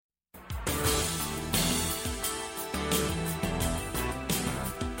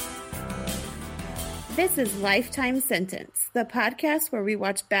This is Lifetime Sentence, the podcast where we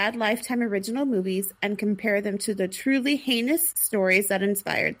watch bad Lifetime original movies and compare them to the truly heinous stories that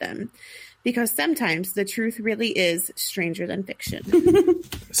inspired them. Because sometimes the truth really is stranger than fiction.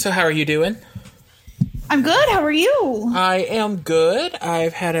 So how are you doing? I'm good. How are you? I am good.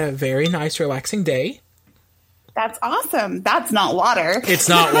 I've had a very nice, relaxing day. That's awesome. That's not water. It's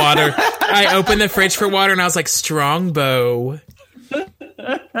not water. I opened the fridge for water and I was like, Strongbow.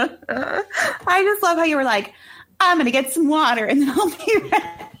 I just love how you were like, I'm going to get some water and then I'll be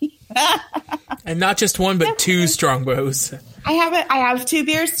ready. And not just one, but two Strongbows. I have two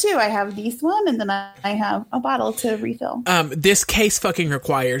beers too. I have this one and then I have a bottle to refill. This case fucking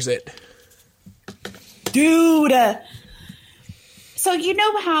requires it. Dude. So you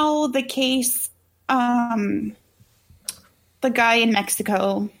know how the case, the guy in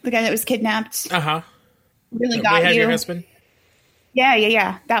Mexico, the guy that was kidnapped, really got you. Your husband?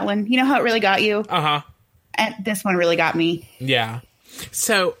 Yeah. That one. You know how it really got you? And this one really got me. Yeah.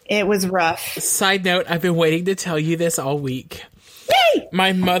 So it was rough. Side note, I've been waiting to tell you this all week. Yay!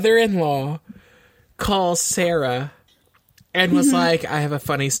 My mother-in-law calls Sarah and was like, I have a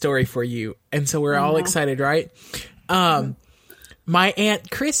funny story for you. And so we're all excited, right? My Aunt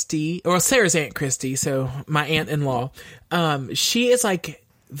Christy, or Sarah's Aunt Christy, so my aunt-in-law, she is like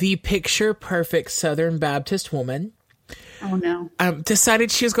the picture perfect Southern Baptist woman. Oh no. Decided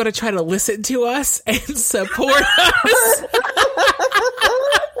she was going to try to listen to us and support us.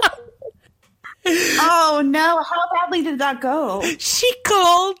 Oh no, how badly did that go? She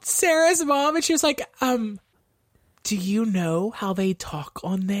called Sarah's mom and she was like, do you know how they talk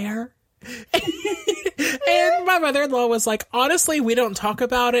on there? And my mother-in-law was like, honestly, we don't talk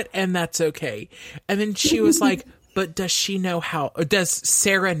about it and that's okay. And then she was like, but does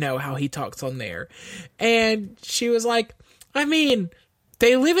Sarah know how he talks on there? And she was like, I mean,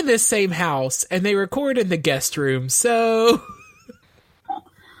 they live in this same house and they record in the guest room, so...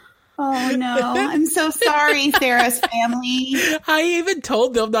 Oh no, I'm so sorry, Sarah's family. I even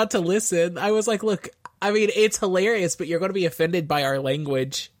told them not to listen. I was like, look, I mean, it's hilarious, but you're going to be offended by our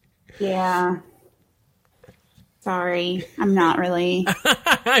language. Yeah. Sorry, I'm not really.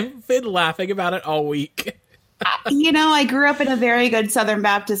 I've been laughing about it all week. You know, I grew up in a very good Southern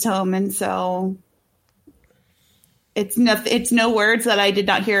Baptist home, and so it's no words that I did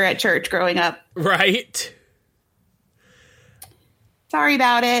not hear at church growing up. Right. Sorry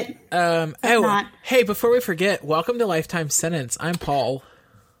about it. Hey, before we forget, welcome to Lifetime Sentence. I'm Paul.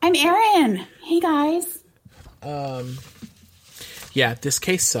 I'm Erin. Hey, guys. Yeah, this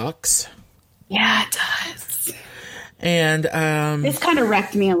case sucks. Yeah, it does. And, this kind of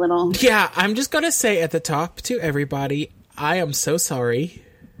wrecked me a little. Yeah, I'm just gonna say at the top to everybody, I am so sorry.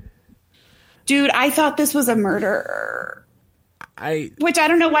 Dude, I thought this was a murder. Which I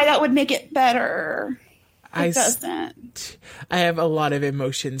don't know why that would make it better. It doesn't. I have a lot of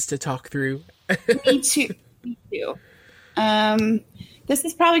emotions to talk through. Me too. This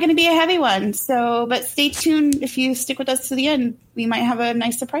is probably going to be a heavy one. But stay tuned. If you stick with us to the end, we might have a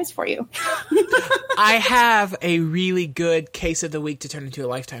nice surprise for you. I have a really good case of the week to turn into a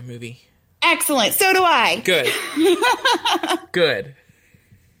Lifetime movie. Excellent. So do I. Good. Good.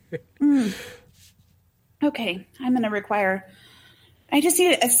 Okay. I'm going to require... I just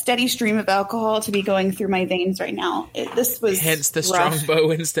need a steady stream of alcohol to be going through my veins right now. This was hence the rough.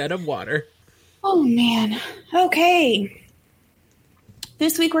 Strongbow instead of water. Oh, man. Okay.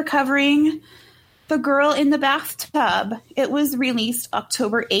 This week we're covering The Girl in the Bathtub. It was released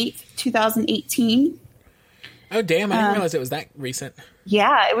October 8th, 2018. Oh, damn. I didn't realize it was that recent.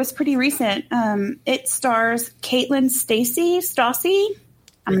 Yeah, it was pretty recent. It stars Caitlin Stassi.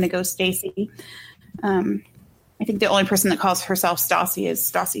 I'm going to go Stacy. I think the only person that calls herself Stassi is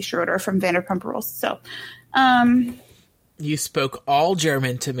Stassi Schroeder from Vanderpump Rules. So, you spoke all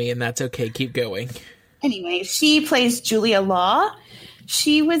German to me, and that's okay. Keep going. Anyway, she plays Julia Law.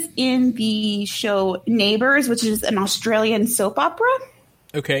 She was in the show Neighbours, which is an Australian soap opera.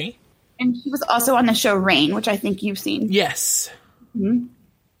 Okay. And she was also on the show Reign, which I think you've seen. Yes. Mm-hmm.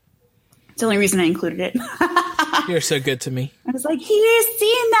 It's the only reason I included it. You're so good to me. I was like, he's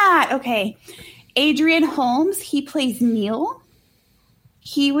seen that. Okay. Adrian Holmes, he plays Neil.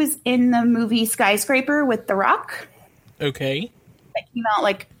 He was in the movie Skyscraper with The Rock. Okay. That came out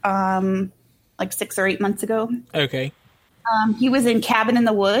like 6 or 8 months ago. Okay. He was in Cabin in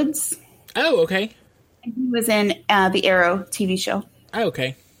the Woods. Oh, okay. And he was in the Arrow TV show. Oh,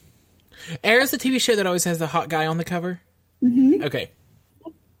 okay. Arrow's the TV show that always has the hot guy on the cover? Mm-hmm. Okay.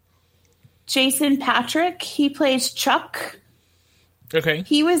 Jason Patrick, he plays Chuck. Okay.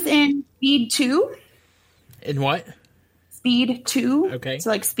 He was in Speed 2. In what? Speed 2. Okay. So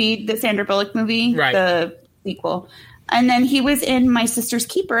like Speed, the Sandra Bullock movie, Right. the sequel. And then he was in My Sister's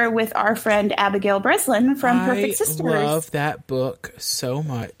Keeper with our friend Abigail Breslin from Perfect Sisters. I love that book so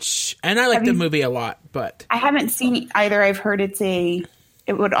much. And I like the movie a lot, but I haven't seen it either. I've heard it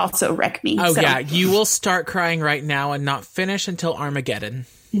would also wreck me. oh, yeah. You will start crying right now and not finish until Armageddon.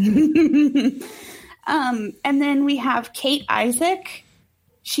 And then we have Kate Isaac.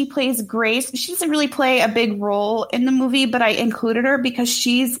 She plays Grace. She doesn't really play a big role in the movie, but I included her because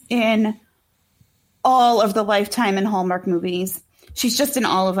she's in all of the Lifetime and Hallmark movies. She's just in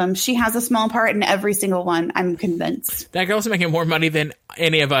all of them. She has a small part in every single one, I'm convinced. That girl's making more money than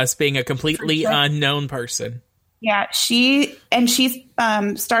any of us being a completely unknown person. Yeah, she's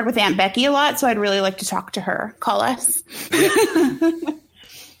starred with Aunt Becky a lot, so I'd really like to talk to her. Call us.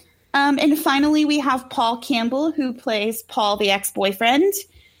 And finally, we have Paul Campbell, who plays Paul, the ex-boyfriend.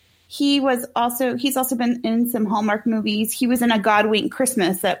 He's also been in some Hallmark movies. He was in A God Wink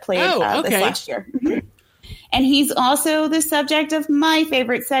Christmas that played this last year. And he's also the subject of my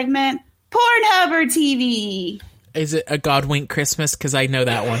favorite segment, Pornhub or TV. Is it A God Wink Christmas? Because I know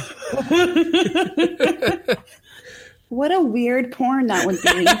that one. What a weird porn that would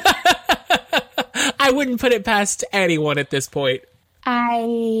be. I wouldn't put it past anyone at this point.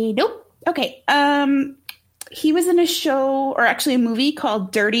 Nope. Okay. He was in a show, or actually a movie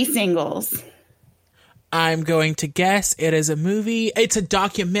called Dirty Singles. I'm going to guess it is a movie. It's a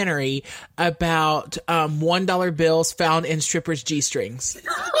documentary about $1 bills found in strippers' G-strings.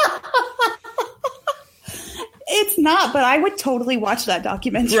 It's not, but I would totally watch that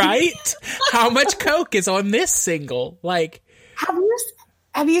documentary. Right? How much coke is on this single? Like,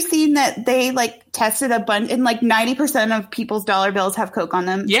 have you seen that they like tested a bunch and like 90% of people's dollar bills have coke on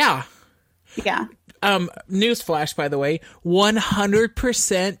them? yeah. Yeah. Newsflash, by the way,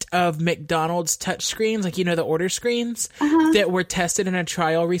 100% of McDonald's touchscreens, like, the order screens that were tested in a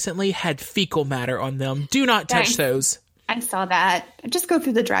trial recently had fecal matter on them. Do not touch those. I saw that. Just go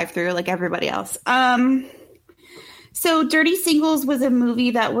through the drive-thru like everybody else. So Dirty Singles was a movie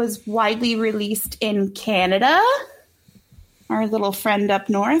that was widely released in Canada. Our little friend up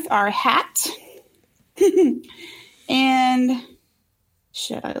north, our hat. And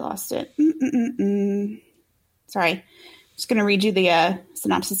shit, I lost it. Sorry. I'm just going to read you the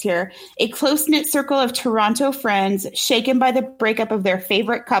synopsis here. A close-knit circle of Toronto friends, shaken by the breakup of their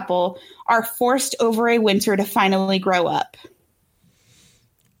favorite couple, are forced over a winter to finally grow up.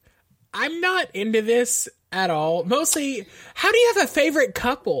 I'm not into this at all. Mostly, how do you have a favorite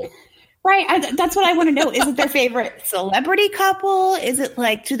couple? Right. That's what I want to know. Is it their favorite celebrity couple? Is it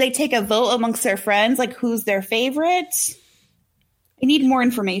like, do they take a vote amongst their friends? Like, who's their favorite? I need more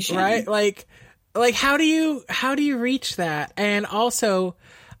information. Right? Like how do you reach that? And also,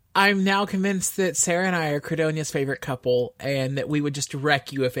 I'm now convinced that Sarah and I are Credonia's favorite couple and that we would just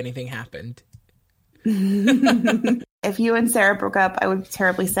wreck you if anything happened. If you and Sarah broke up, I would be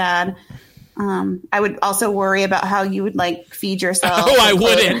terribly sad. I would also worry about how you would like feed yourself. Oh, I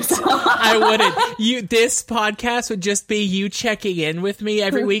wouldn't. I wouldn't. This podcast would just be you checking in with me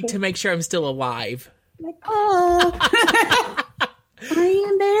every week to make sure I'm still alive. Like, oh, are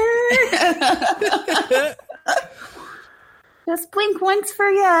you there? Just blink once for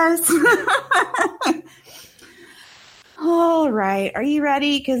yes. All right. Are you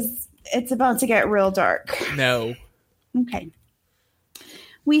ready? Because it's about to get real dark. No. Okay.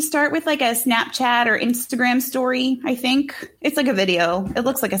 We start with like a Snapchat or Instagram story, I think. It's like a video. It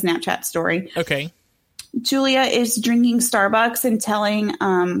looks like a Snapchat story. Okay. Julia is drinking Starbucks and telling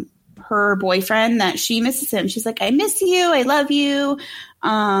her boyfriend that she misses him. She's like, I miss you. I love you.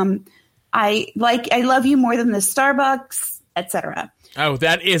 I love you more than the Starbucks, etc. Oh,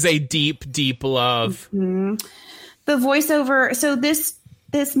 that is a deep, deep love. Mm-hmm. The voiceover. So this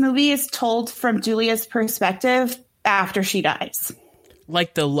movie is told from Julia's perspective after she dies.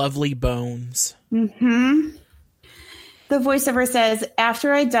 Like the Lovely Bones. Mm-hmm. The voiceover says,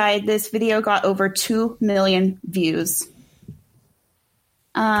 after I died, this video got over 2 million views.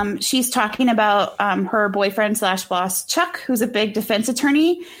 She's talking about her boyfriend / boss, Chuck, who's a big defense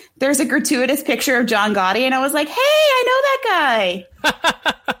attorney. There's a gratuitous picture of John Gotti, and I was like, hey, I know that guy.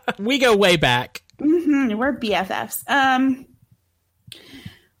 We go way back. Mm-hmm. We're BFFs.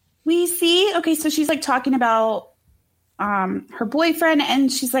 We see, okay, so she's like talking about her boyfriend,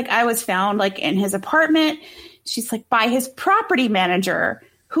 and she's like, I was found like in his apartment. She's like, by his property manager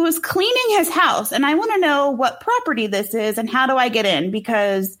who is cleaning his house. And I want to know what property this is and how do I get in?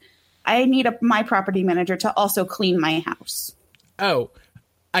 Because I need my property manager to also clean my house. Oh,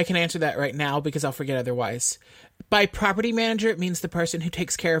 I can answer that right now because I'll forget otherwise. By property manager, it means the person who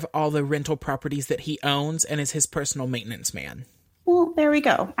takes care of all the rental properties that he owns and is his personal maintenance man. Well, there we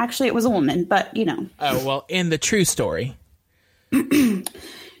go. Actually, it was a woman, but you know. Oh, well, in the true story.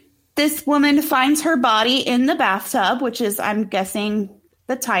 This woman finds her body in the bathtub, which is, I'm guessing,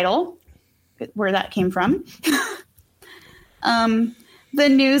 the title, where that came from. The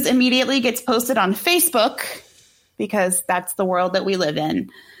news immediately gets posted on Facebook because that's the world that we live in.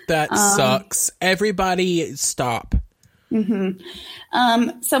 That sucks. Everybody stop.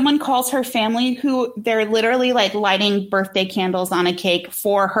 Someone calls her family who they're literally like lighting birthday candles on a cake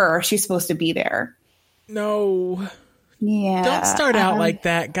for her. She's supposed to be there. No. Yeah. Don't start out like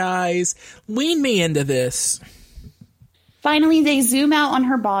that, guys. Lean me into this. Finally, they zoom out on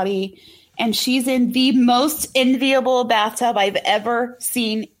her body, and she's in the most enviable bathtub I've ever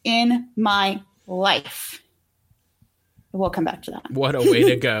seen in my life. We'll come back to that. What a way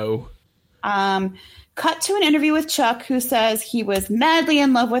to go. Cut to an interview with Chuck, who says he was madly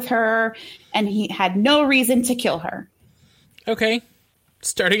in love with her, and he had no reason to kill her. Okay.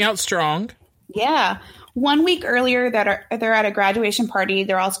 Starting out strong. Yeah. 1 week earlier, they're at a graduation party.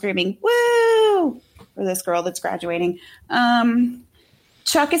 They're all screaming, "Woo!" for this girl that's graduating.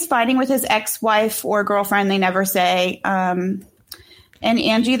 Chuck is fighting with his ex-wife or girlfriend. They never say. And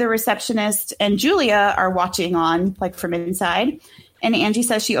Angie, the receptionist, and Julia are watching on, like, from inside. And Angie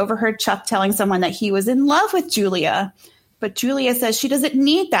says she overheard Chuck telling someone that he was in love with Julia. But Julia says she doesn't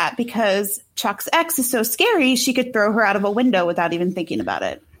need that because Chuck's ex is so scary, she could throw her out of a window without even thinking about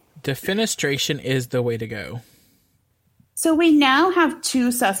it. Defenestration is the way to go. So we now have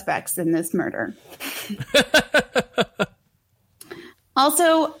 2 suspects in this murder.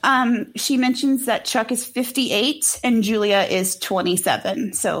 Also, she mentions that Chuck is 58 and Julia is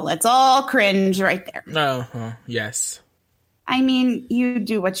 27. So let's all cringe right there. Oh, yes. I mean, you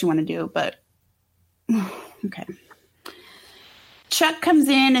do what you want to do, but okay. Chuck comes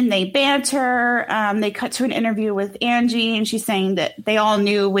in and they banter. They cut to an interview with Angie, and she's saying that they all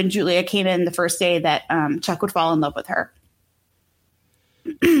knew when Julia came in the first day that Chuck would fall in love with her.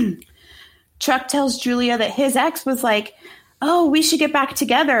 Chuck tells Julia that his ex was like, "Oh, we should get back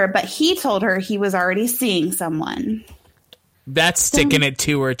together," but he told her he was already seeing someone. That's sticking it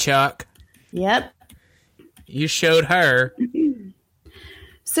to her, Chuck. Yep. You showed her.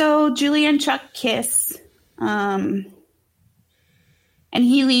 So Julia and Chuck kiss. And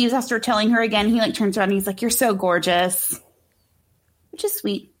he leaves after telling her again. He like turns around and he's like, "You're so gorgeous," which is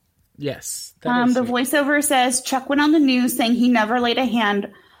sweet. Yes. The voiceover says Chuck went on the news saying he never laid a hand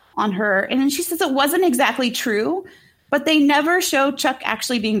on her. And then she says it wasn't exactly true, but they never showed Chuck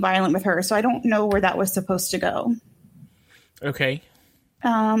actually being violent with her. So I don't know where that was supposed to go. Okay.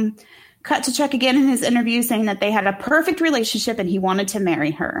 Cut to Chuck again in his interview saying that they had a perfect relationship and he wanted to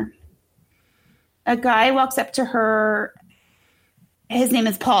marry her. A guy walks up to her. His name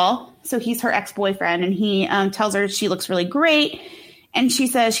is Paul, so he's her ex-boyfriend, and he tells her she looks really great, and she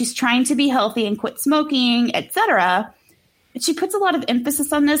says she's trying to be healthy and quit smoking, etc. But she puts a lot of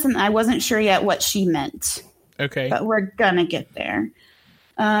emphasis on this, and I wasn't sure yet what she meant. Okay. But we're gonna get there.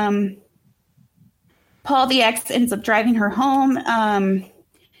 Paul, the ex, ends up driving her home.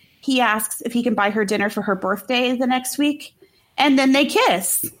 He asks if he can buy her dinner for her birthday the next week, and then they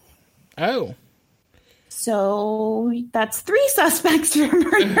kiss. Oh. So that's 3 suspects for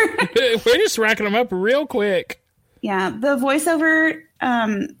murder. We're just racking them up real quick. Yeah. The voiceover,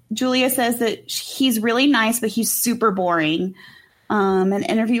 Julia says that he's really nice, but he's super boring. An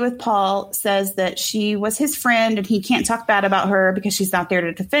interview with Paul says that she was his friend and he can't talk bad about her because she's not there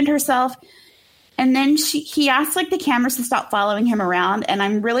to defend herself. And then he asks like the cameras to stop following him around. And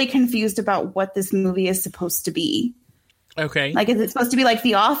I'm really confused about what this movie is supposed to be. Okay. Like, is it supposed to be like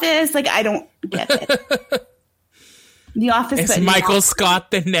The Office? Like, I don't get it. The Office. Is Michael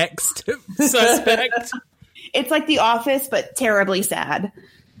Scott the next suspect? It's like The Office, but terribly sad.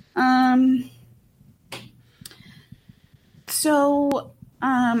 So,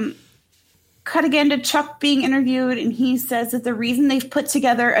 cut again to Chuck being interviewed, and he says that the reason they've put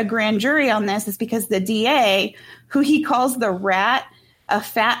together a grand jury on this is because the DA, who he calls the rat, a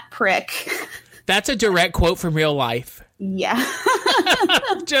fat prick. That's a direct quote from real life. Yeah.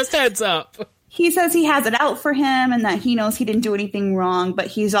 Just heads up. He says he has it out for him and that he knows he didn't do anything wrong, but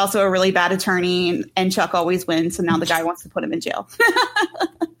he's also a really bad attorney and Chuck always wins. So now the guy wants to put him in jail.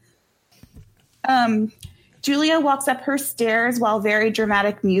 Julia walks up her stairs while very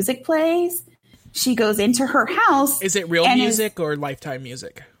dramatic music plays. She goes into her house. Is it real music or Lifetime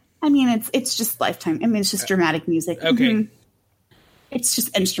music? I mean, it's just Lifetime. I mean, it's just dramatic music. Okay. Mm-hmm. It's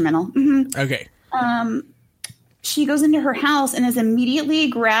just instrumental. Mm-hmm. Okay. she goes into her house and is immediately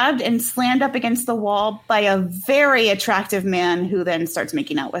grabbed and slammed up against the wall by a very attractive man who then starts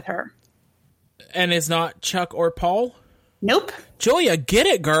making out with her. And is not Chuck or Paul? Nope. Julia, get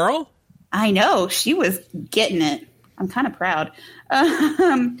it, girl. I know. She was getting it. I'm kind of proud.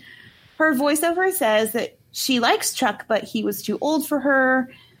 Her voiceover says that she likes Chuck, but he was too old for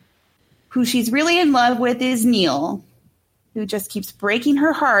her. Who she's really in love with is Neil, who just keeps breaking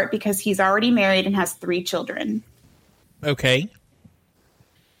her heart because he's already married and has 3 children. Okay.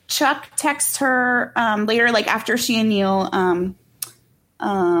 Chuck texts her later, like after she and Neil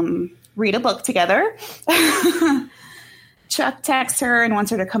read a book together. Chuck texts her and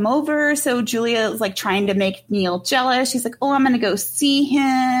wants her to come over. So Julia is like trying to make Neil jealous. She's like, oh, I'm going to go see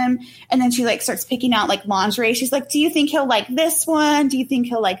him. And then she like starts picking out like lingerie. She's like, do you think he'll like this one? Do you think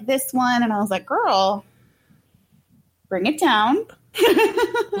he'll like this one? And I was like, girl, bring it down.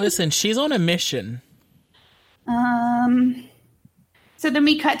 Listen, she's on a mission. So then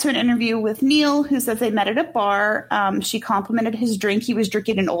we cut to an interview with Neil, who says they met at a bar. She complimented his drink. He was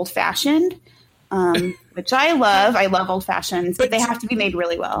drinking an old fashioned. Which I love. I love old fashions, but they have to be made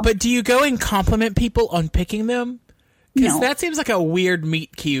really well. But do you go and compliment people on picking them? Because No. that seems like a weird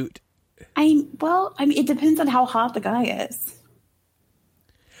meet cute. I mean, it depends on how hot the guy is.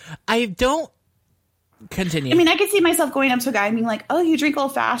 I don't continue. I mean, I could see myself going up to a guy and being like, "Oh, you drink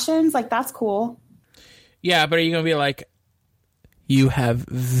old fashions? Like that's cool." Yeah, but are you going to be like, you have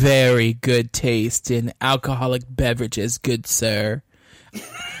very good taste in alcoholic beverages, good sir?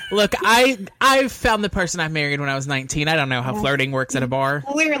 Look, I found the person I married when I was 19. I don't know how flirting works at a bar.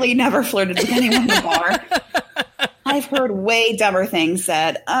 Clearly never flirted with anyone in a bar. I've heard way dumber things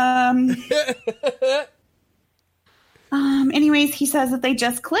said. Anyways, he says that they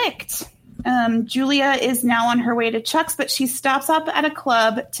just clicked. Julia is now on her way to Chuck's, but she stops up at a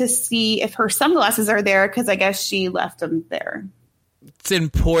club to see if her sunglasses are there because I guess she left them there. It's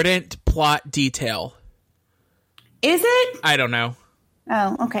important plot detail. Is it? I don't know.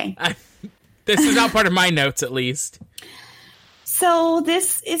 Oh, okay. This is not part of my notes, at least. So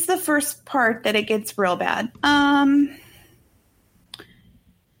this is the first part that it gets real bad.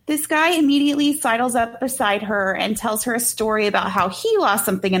 This guy immediately sidles up beside her and tells her a story about how he lost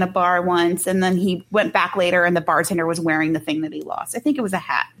something in a bar once, and then he went back later and the bartender was wearing the thing that he lost. I think it was a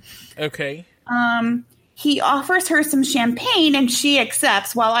hat. Okay. He offers her some champagne and she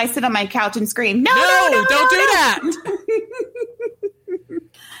accepts while I sit on my couch and scream, No, don't do that.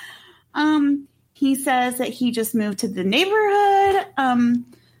 He says that he just moved to the neighborhood.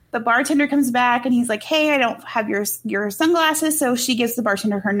 The bartender comes back and he's like, hey, I don't have your sunglasses. So she gives the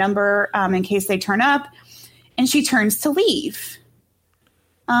bartender her number in case they turn up. And she turns to leave.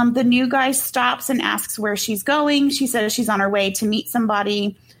 The new guy stops and asks where she's going. She says she's on her way to meet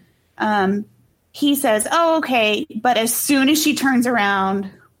somebody. He says, oh, okay. But as soon as she turns around,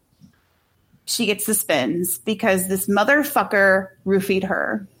 she gets the spins because this motherfucker roofied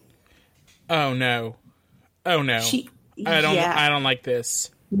her. Oh, no. Oh, no. I don't like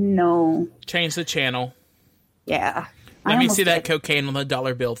this. No. Change the channel. Yeah. Let me see that cocaine on the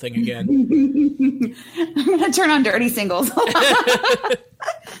dollar bill thing again. I'm going to turn on Dirty Singles.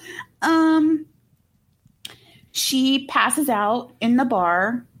 She passes out in the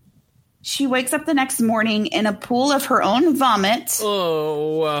bar. She wakes up the next morning in a pool of her own vomit.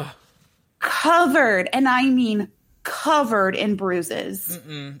 Oh. Covered, and I mean covered in bruises.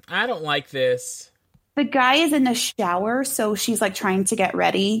 I don't like this. The guy is in the shower, so she's like trying to get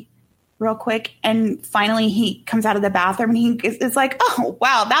ready real quick. And finally he comes out of the bathroom and he is like, oh,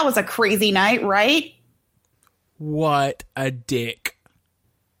 wow, that was a crazy night, right? What a dick.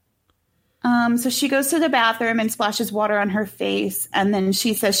 So she goes to the bathroom and splashes water on her face. And then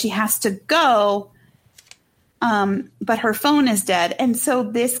she says she has to go. But her phone is dead. And so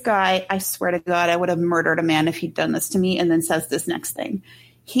this guy, I swear to God, I would have murdered a man if he'd done this to me. And then says this next thing.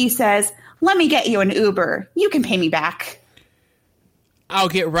 He says, let me get you an Uber. You can pay me back. I'll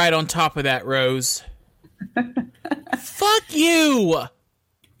get right on top of that, Rose. Fuck you.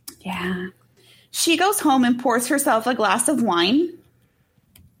 Yeah. She goes home and pours herself a glass of wine,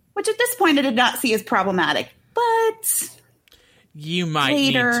 which at this point I did not see as problematic, but you might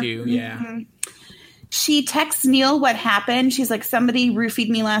later, need to, yeah. Mm-hmm. She texts Neil what happened. She's like, somebody roofied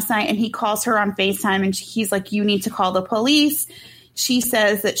me last night, and he calls her on FaceTime, and he's like, you need to call the police. She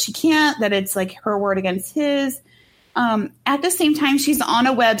says that she can't, that it's like her word against his. At the same time, she's on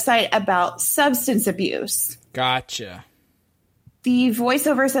a website about substance abuse. Gotcha. The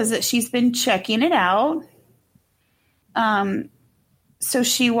voiceover says that she's been checking it out. So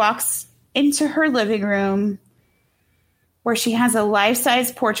she walks into her living room where she has a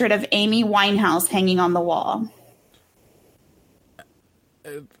life-size portrait of Amy Winehouse hanging on the wall.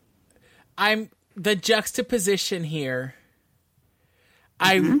 I'm the juxtaposition here.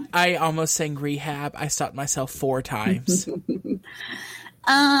 I almost sang Rehab. I stopped myself 4 times.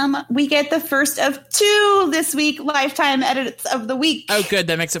 We get the first of 2 this week, Lifetime edits of the week. Oh, good.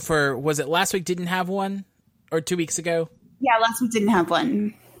 That makes it for, was it last week didn't have one? Or 2 weeks ago? Yeah, last week didn't have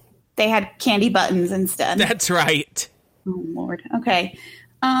one. They had candy buttons instead. That's right. Oh, Lord. Okay.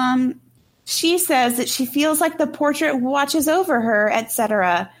 She says that she feels like the portrait watches over her,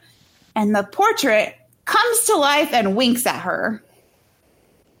 etc. And the portrait comes to life and winks at her.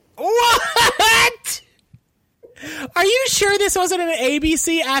 What? Are you sure this wasn't an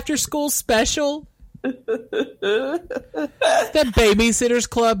ABC after school special? The Babysitter's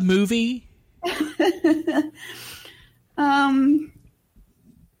Club movie?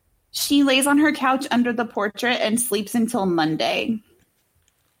 She lays on her couch under the portrait and sleeps until Monday.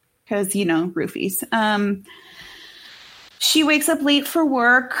 Because, roofies. She wakes up late for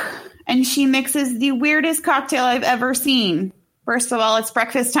work and she mixes the weirdest cocktail I've ever seen. First of all, it's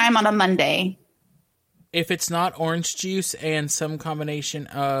breakfast time on a Monday. If it's not orange juice and some combination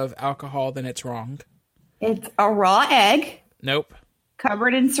of alcohol, then it's wrong. It's a raw egg. Nope.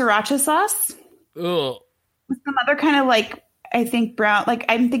 Covered in sriracha sauce. Ugh. With some other kind of I think brown,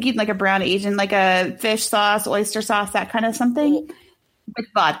 I'm thinking like a brown Asian, like a fish sauce, oyster sauce, that kind of something. With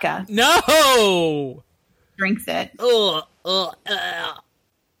vodka. No! Drinks it. Ugh.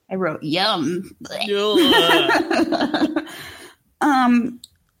 I wrote yum.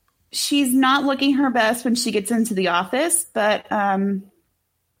 She's not looking her best when she gets into the office, but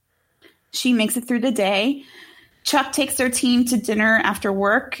she makes it through the day. Chuck takes their team to dinner after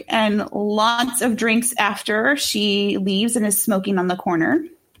work and lots of drinks after she leaves and is smoking on the corner.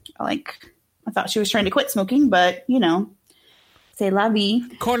 I thought she was trying to quit smoking, but, c'est la vie.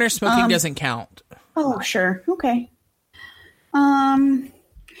 Corner smoking doesn't count. Oh, sure. Okay.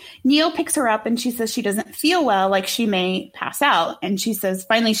 Neil picks her up and she says she doesn't feel well, like she may pass out. And she says,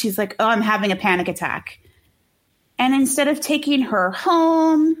 finally, she's like, oh, I'm having a panic attack. And instead of taking her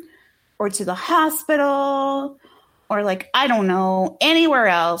home or to the hospital or I don't know, anywhere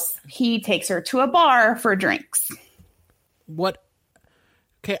else, he takes her to a bar for drinks. What?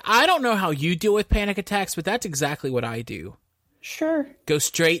 Okay, I don't know how you deal with panic attacks, but that's exactly what I do. Sure. Go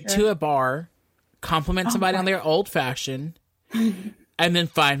straight to a bar, compliment somebody on their old fashioned, and then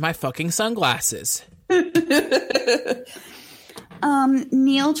find my fucking sunglasses.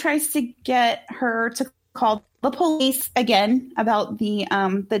 Neil tries to get her to call the police again about the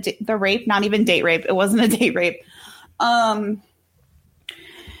rape, not even date rape. It wasn't a date rape.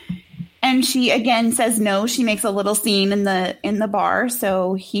 And she again says no. She makes a little scene in the bar.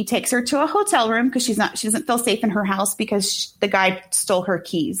 So he takes her to a hotel room because she doesn't feel safe in her house because the guy stole her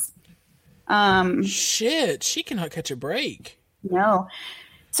keys. Shit, she cannot catch a break. No.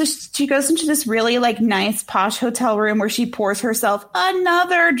 So she goes into this really nice posh hotel room where she pours herself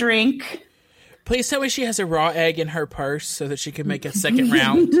another drink. Please tell me she has a raw egg in her purse so that she can make a second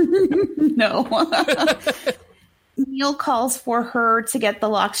round. No. Neil calls for her to get the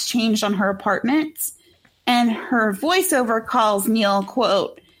locks changed on her apartment, and her voiceover calls Neil,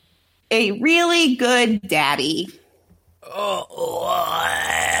 quote, a really good daddy.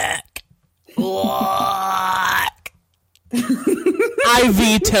 I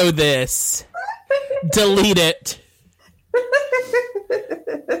veto this. Delete it.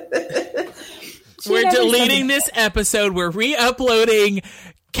 We're deleting this episode. We're re-uploading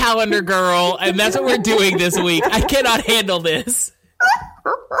Calendar Girl, and that's what we're doing this week. I cannot handle this.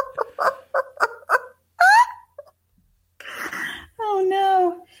 Oh,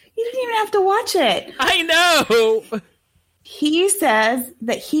 no. You didn't even have to watch it. I know. He says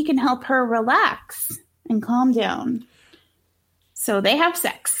that he can help her relax and calm down. So they have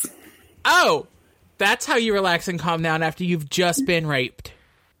sex. Oh, that's how you relax and calm down after you've just been raped.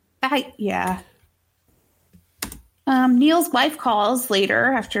 Yeah. Neil's wife calls later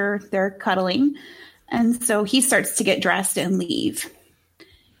after they're cuddling, and so he starts to get dressed and leave.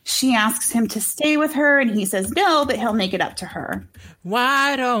 She asks him to stay with her, and he says no, but he'll make it up to her.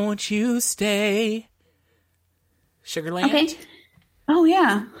 Why don't you stay? Sugarland? Okay. Oh,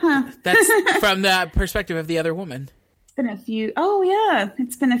 yeah. Huh. That's from the perspective of the other woman. It's been it's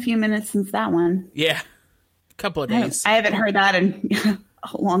been a few minutes since that one. Yeah. A couple of days. I haven't heard that in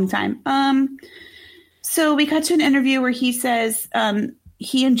a long time. So we cut to an interview where he says Neil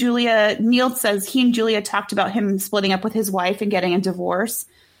says he and Julia talked about him splitting up with his wife and getting a divorce,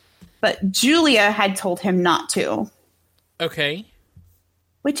 but Julia had told him not to. Okay.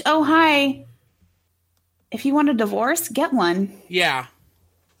 Which, oh, hi. If you want a divorce, get one. Yeah.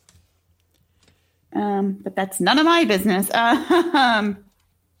 But that's none of my business.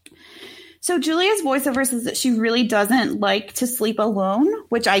 So Julia's voiceover says that she really doesn't like to sleep alone,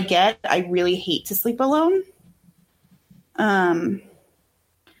 which I get. I really hate to sleep alone.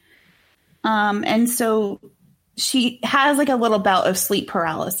 And so she has like a little bout of sleep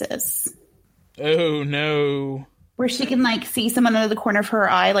paralysis. Oh no. Where she can like see someone out of the corner of her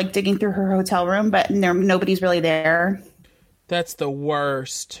eye, like digging through her hotel room, but nobody's really there. That's the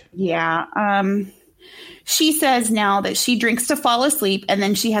worst. Yeah. She says now that she drinks to fall asleep and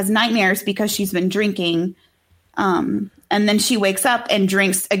then she has nightmares because she's been drinking. And then she wakes up and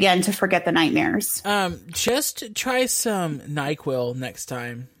drinks again to forget the nightmares. Just try some NyQuil next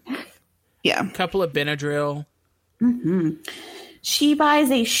time. Yeah. A couple of Benadryl. Mm-hmm. She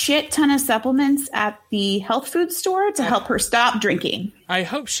buys a shit ton of supplements at the health food store to help her stop drinking. I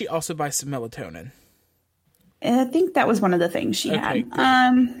hope she also buys some melatonin. I think that was one of the things she had.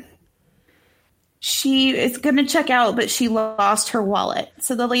 She is going to check out, but she lost her wallet.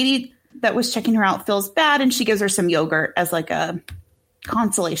 So the lady that was checking her out feels bad, and she gives her some yogurt as like a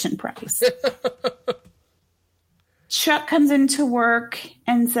consolation prize. Chuck comes into work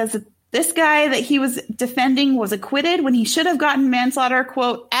and says that this guy that he was defending was acquitted when he should have gotten manslaughter,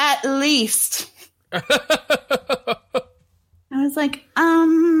 quote, at least. I was like,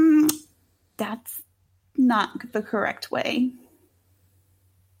 that's not the correct way.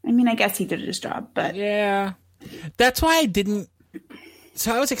 I mean, I guess he did his job, but... Yeah. That's why I didn't...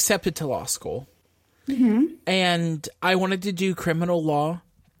 So I was accepted to law school. Mm-hmm. And I wanted to do criminal law,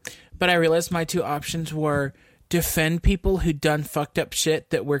 but I realized my two options were defend people who'd done fucked up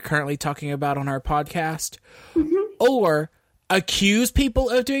shit that we're currently talking about on our podcast, or accuse people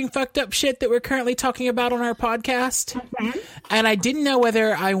of doing fucked up shit that we're currently talking about on our podcast. And I didn't know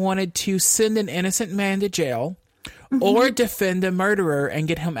whether I wanted to send an innocent man to jail or defend a murderer and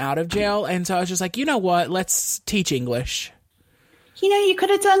get him out of jail. And so I was just like, you know what? Let's teach English. You know, you could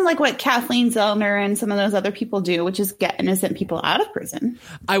have done like what Kathleen Zellner and some of those other people do, which is get innocent people out of prison.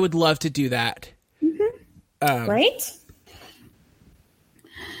 I would love to do that. Right?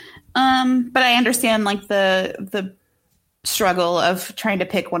 But I understand like the struggle of trying to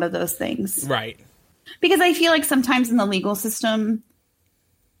pick one of those things. Right. Because I feel like sometimes in the legal system,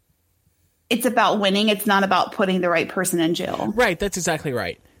 it's about winning. It's not about putting the right person in jail. Right. That's exactly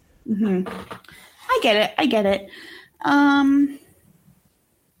right. Mm-hmm. I get it.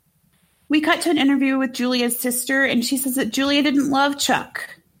 We cut to an interview with Julia's sister, and she says that Julia didn't love Chuck,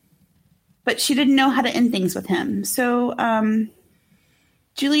 but she didn't know how to end things with him. So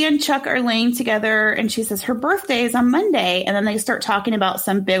Julia and Chuck are laying together, and she says her birthday is on Monday, and then they start talking about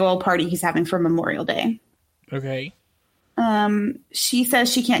some big old party he's having for Memorial Day. Okay. She says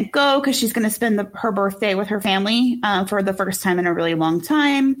she can't go because she's going to spend her birthday with her family for the first time in a really long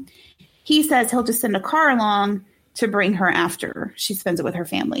time. He says he'll just send a car along to bring her after she spends it with her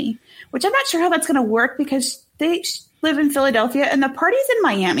family, which I'm not sure how that's going to work because they live in Philadelphia and the party's in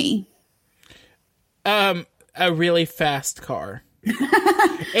Miami. A really fast car.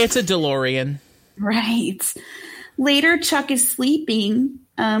 It's a DeLorean. Right. Later, Chuck is sleeping,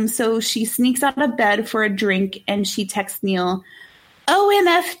 so she sneaks out of bed for a drink, and she texts Neil,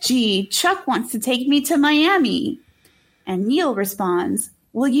 OMFG, Chuck wants to take me to Miami. And Neil responds,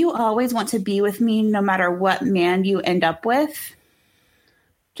 will you always want to be with me no matter what man you end up with?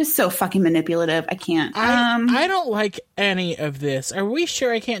 Just so fucking manipulative. I can't. I don't like any of this. Are we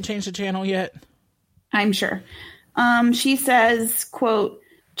sure I can't change the channel yet? I'm sure. She says, quote,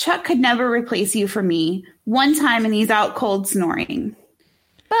 Chuck could never replace you for me. One time and he's out cold snoring.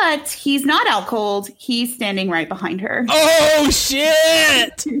 But he's not out cold. He's standing right behind her. Oh,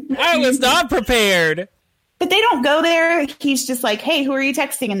 shit! I was not prepared. But they don't go there. He's just like, hey, who are you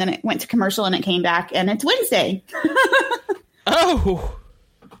texting? And then it went to commercial and it came back and it's Wednesday. Oh.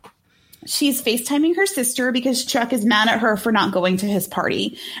 She's FaceTiming her sister because Chuck is mad at her for not going to his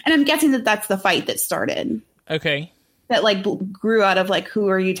party. And I'm guessing that that's the fight that started. Okay. That like grew out of like, who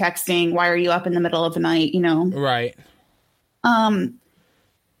are you texting? Why are you up in the middle of the night? You know? Right.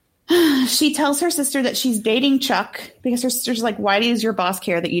 She tells her sister that she's dating Chuck because her sister's like, why does your boss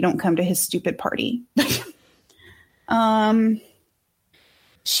care that you don't come to his stupid party?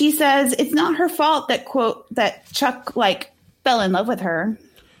 She says it's not her fault that, quote, that Chuck like fell in love with her.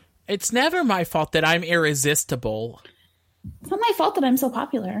 It's never my fault that I'm irresistible. It's not my fault that I'm so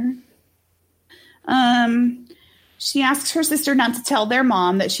popular. She asks her sister not to tell their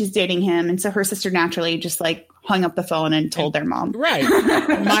mom that she's dating him. And so her sister naturally just like hung up the phone and told their mom. Right.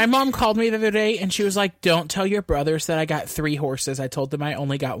 My mom called me the other day and she was like, don't tell your brothers that I got 3 horses. I told them I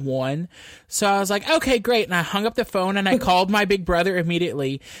only got 1. So I was like, okay, great. And I hung up the phone and I called my big brother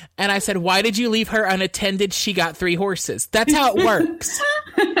immediately. And I said, why did you leave her unattended? She got 3 horses. That's how it works.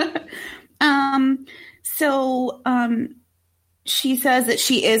 She says that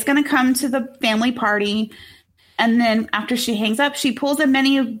she is going to come to the family party. And then after she hangs up, she pulls a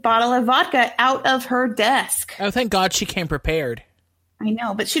mini bottle of vodka out of her desk. Oh, thank God she came prepared. I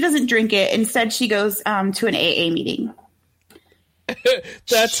know, but she doesn't drink it. Instead, she goes to an AA meeting.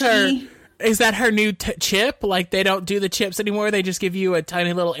 That's her. Is that her new chip? Like, they don't do the chips anymore? They just give you a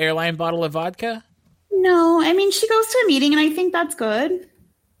tiny little airline bottle of vodka? No, I mean, she goes to a meeting, and I think that's good.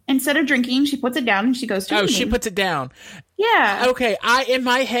 Instead of drinking, she puts it down, and she goes to a meeting. Oh, she puts it down. Yeah. Okay, in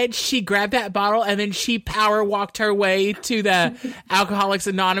my head, she grabbed that bottle, and then she power walked her way to the Alcoholics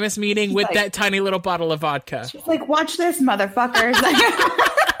Anonymous meeting with that tiny little bottle of vodka. She's like, watch this, motherfuckers.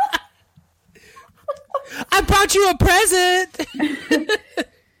 I brought you a present!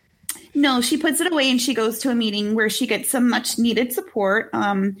 No, she puts it away and she goes to a meeting where she gets some much needed support.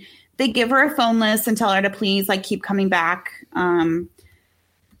 They give her a phone list and tell her to please keep coming back.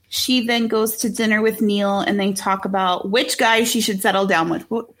 She then goes to dinner with Neil and they talk about which guy she should settle down with.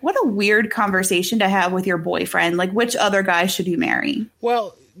 What a weird conversation to have with your boyfriend. Like, which other guy should you marry?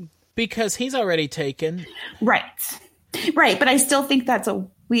 Well, because he's already taken. Right. But I still think that's a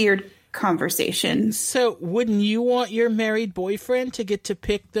weird conversation. So wouldn't you want your married boyfriend to get to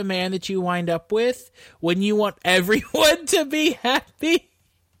pick the man that you wind up with? Wouldn't you want everyone to be happy?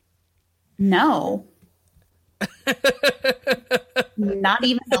 No. Not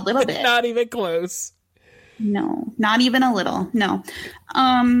even a little bit. Not even close. No, not even a little. No.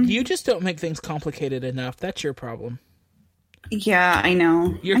 You just don't make things complicated enough. That's your problem. Yeah, I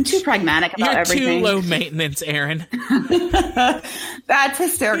know. I'm too pragmatic about everything. You're too low maintenance, Erin. That's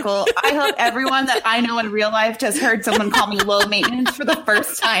hysterical. I hope everyone that I know in real life just heard someone call me low maintenance for the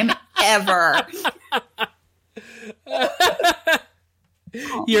first time ever.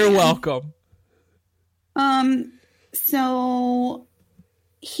 You're welcome. So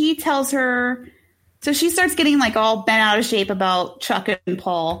he tells her, so she starts getting all bent out of shape about Chuck and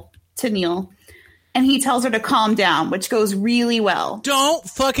Paul to Neil. And he tells her to calm down, which goes really well. Don't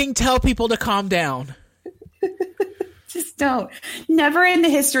fucking tell people to calm down. Just don't. Never in the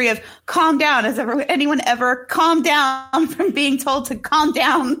history of calm down has anyone ever calmed down from being told to calm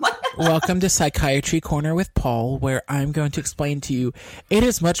down. Welcome to Psychiatry Corner with Paul, where I'm going to explain to you it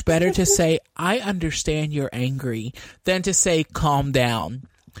is much better to say, I understand you're angry, than to say, calm down.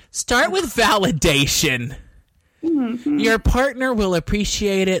 Start with validation. Mm-hmm. Your partner will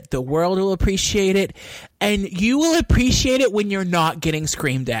appreciate it. The world will appreciate it. And you will appreciate it when you're not getting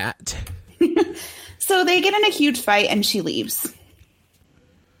screamed at. So they get in a huge fight and she leaves.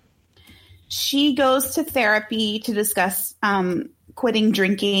 She goes to therapy to discuss quitting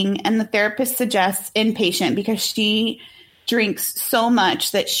drinking. And the therapist suggests inpatient because she drinks so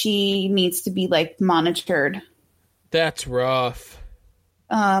much that she needs to be monitored. That's rough.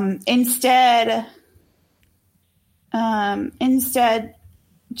 Instead,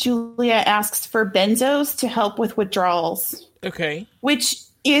 Julia asks for benzos to help with withdrawals. Okay. Which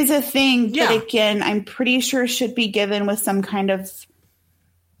is a thing that, again, I'm pretty sure should be given with some kind of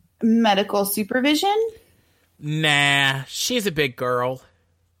medical supervision. Nah, she's a big girl.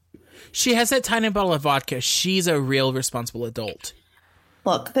 She has that tiny bottle of vodka. She's a real responsible adult.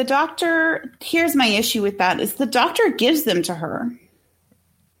 Look, the doctor, here's my issue with that, is the doctor gives them to her.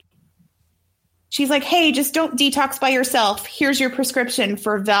 She's like, hey, just don't detox by yourself. Here's your prescription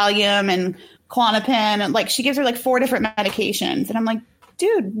for Valium and Klonopin. And she gives her 4 different medications. And I'm like,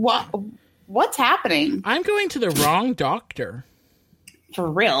 dude, what's happening? I'm going to the wrong doctor. For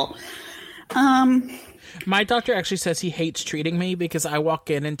real. My doctor actually says he hates treating me because I walk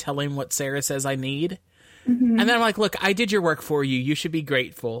in and tell him what Sarah says I need. Mm-hmm. And then I'm like, look, I did your work for you. You should be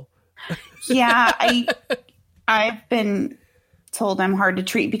grateful. Yeah, I've been told I'm hard to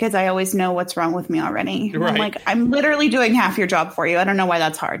treat because I always know what's wrong with me already. Right. I'm like, I'm literally doing half your job for you. I don't know why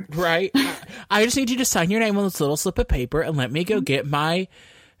that's hard. Right. I just need you to sign your name on this little slip of paper and let me go get my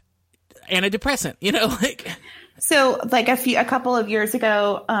antidepressant, So a couple of years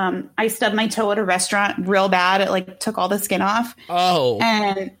ago, I stubbed my toe at a restaurant real bad. It took all the skin off. Oh.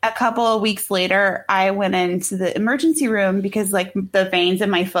 And a couple of weeks later, I went into the emergency room because the veins in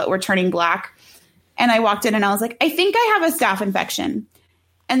my foot were turning black. And I walked in and I was like, I think I have a staph infection.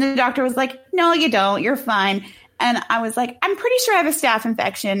 And the doctor was like, no, you don't. You're fine. And I was like, I'm pretty sure I have a staph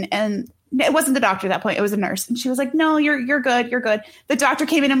infection. And it wasn't the doctor at that point. It was a nurse. And she was like, no, you're good. You're good. The doctor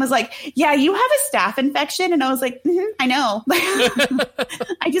came in and was like, yeah, you have a staph infection. And I was like, I know.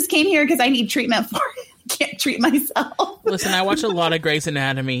 I just came here because I need treatment for it. I can't treat myself. Listen, I watch a lot of Grey's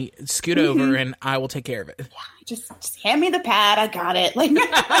Anatomy. Scoot over and I will take care of it. Yeah, just hand me the pad. I got it.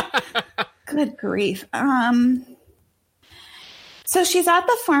 Good grief. So she's at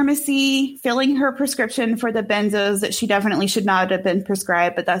the pharmacy filling her prescription for the benzos that she definitely should not have been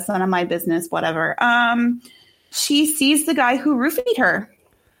prescribed, but that's none of my business, whatever. She sees the guy who roofied her.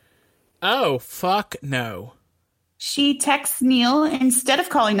 Oh, fuck no. She texts Neil instead of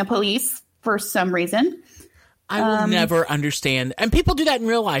calling the police for some reason. I will never understand. And people do that in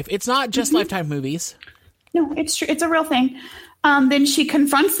real life. It's not just Lifetime movies. No, it's true. It's a real thing. Then she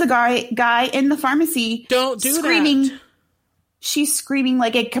confronts the guy in the pharmacy. Don't do screaming. that. She's screaming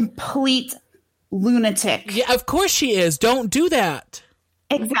like a complete lunatic. Yeah, of course she is. Don't do that.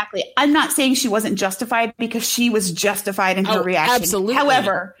 Exactly. I'm not saying she wasn't justified because she was justified in her reaction. Absolutely.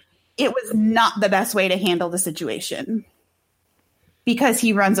 However, it was not the best way to handle the situation because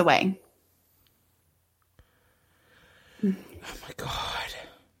he runs away. Oh my God.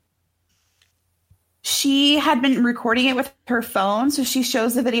 She had been recording it with her phone, so she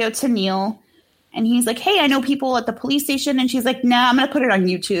shows the video to Neil, and he's like, hey, I know people at the police station, and she's like, nah, I'm going to put it on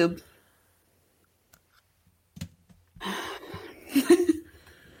YouTube.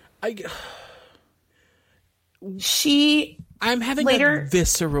 I'm having a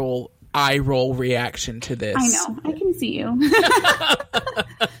visceral eye roll reaction to this. I know. I can see you.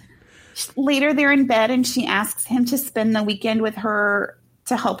 Later, they're in bed, and she asks him to spend the weekend with her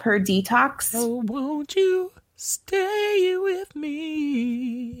to help her detox. Oh, won't you stay with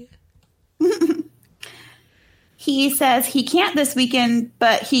me? He says he can't this weekend,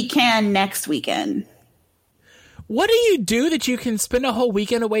 but he can next weekend. What do you do that you can spend a whole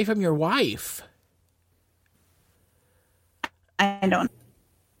weekend away from your wife? I don't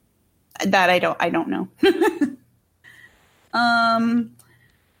know.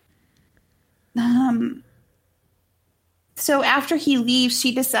 So after he leaves,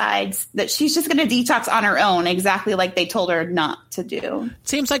 she decides that she's just going to detox on her own, exactly like they told her not to do.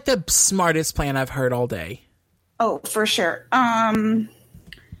 Seems like the smartest plan I've heard all day. Oh, for sure.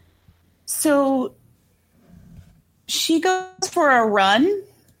 So she goes for a run.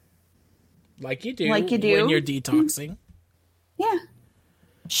 Like you do when you're detoxing. Yeah.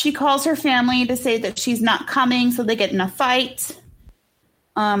 She calls her family to say that she's not coming, so they get in a fight.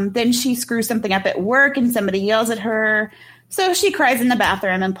 Then she screws something up at work and somebody yells at her. So she cries in the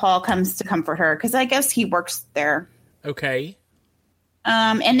bathroom and Paul comes to comfort her because I guess he works there. Okay.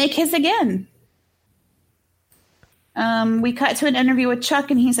 And they kiss again. We cut to an interview with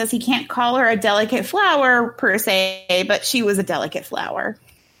Chuck and he says he can't call her a delicate flower per se, but she was a delicate flower.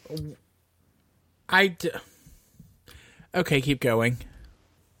 Okay, keep going.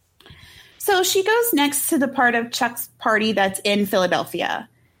 So she goes next to the part of Chuck's party that's in Philadelphia.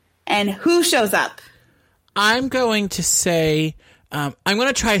 And who shows up? I'm going to say, I'm going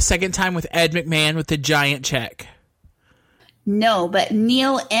to try a second time with Ed McMahon with the giant check. No, but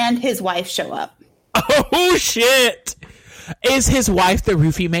Neil and his wife show up. Oh, shit. Is his wife the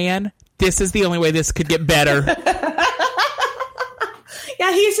roofie man? This is the only way this could get better.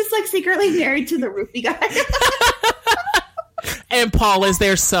 Yeah, he's just like secretly married to the roofie guy. And Paul is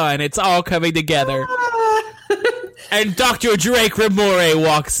their son. It's all coming together. And Dr. Drake Ramore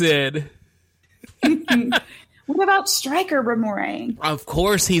walks in. What about Stryker Ramore? Of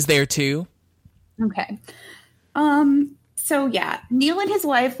course he's there too. Okay. So yeah, Neil and his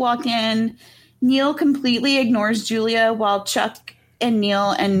wife walk in. Neil completely ignores Julia while Chuck and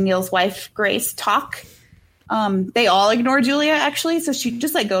Neil's wife Grace talk. They all ignore Julia actually, so she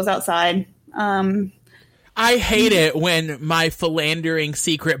just like goes outside. I hate it when my philandering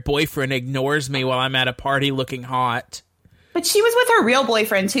secret boyfriend ignores me while I'm at a party looking hot. But she was with her real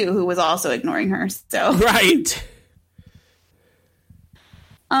boyfriend too, who was also ignoring her. So right.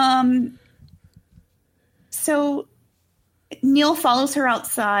 So Neil follows her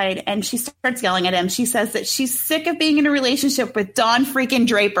outside and she starts yelling at him. She says that she's sick of being in a relationship with Don freaking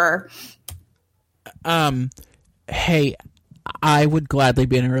Draper. Hey, I would gladly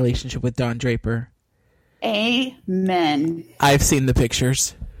be in a relationship with Don Draper. Amen. I've seen the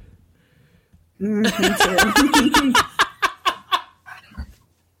pictures. Me too.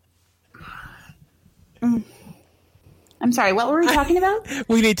 I'm sorry, what were we talking about?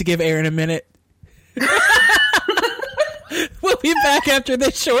 We need to give Aaron a minute. We'll be back after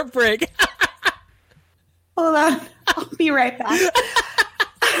this short break. Hold on. I'll be right back.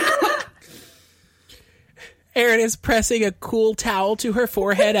 Aaron is pressing a cool towel to her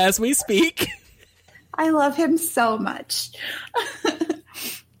forehead as we speak. I love him so much.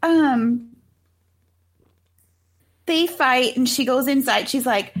 They fight and she goes inside. She's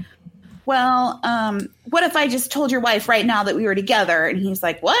like, well, what if I just told your wife right now that we were together? And he's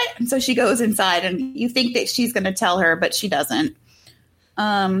like, what? And so she goes inside and you think that she's going to tell her, but she doesn't.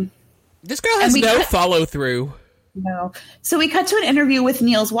 This girl has no follow through. No. So we cut to an interview with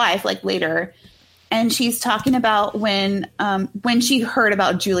Neil's wife, like later, and she's talking about when she heard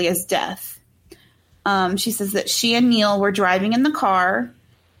about Julia's death. She says that she and Neil were driving in the car,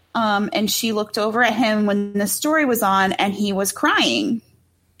 and she looked over at him when the story was on, and he was crying.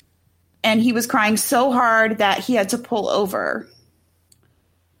 And he was crying so hard that he had to pull over.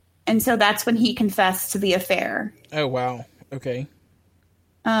 And so that's when he confessed to the affair. Oh, wow. Okay.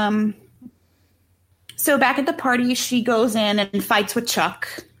 So back at the party, she goes in and fights with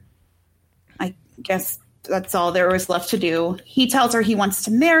Chuck. I guess that's all there was left to do. He tells her he wants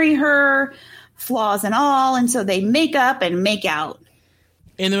to marry her, flaws and all, and so they make up and make out.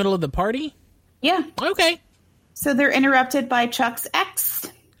 In the middle of the party? Yeah. Okay. So they're interrupted by Chuck's ex,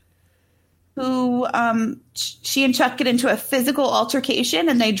 who she and Chuck get into a physical altercation,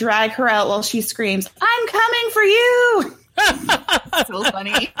 and they drag her out while she screams, "I'm coming for you!" So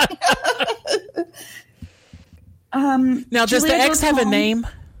funny. Now, does the ex have a name?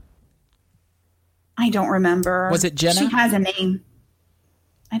 I don't remember. Was it Jenna? She has a name.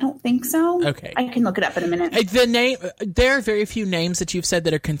 I don't think so. Okay. I can look it up in a minute. The name, there are very few names that you've said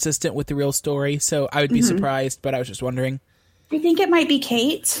that are consistent with the real story, so I would be surprised, but I was just wondering. I think it might be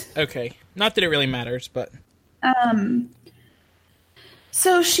Kate. Okay. Not that it really matters, but...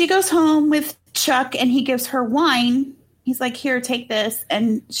 So she goes home with Chuck, and he gives her wine. He's like, "Here, take this."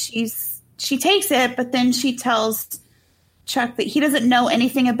 And she takes it, but then she tells Chuck that he doesn't know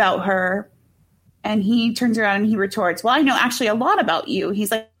anything about her. And he turns around and he retorts, "Well, I know actually a lot about you." He's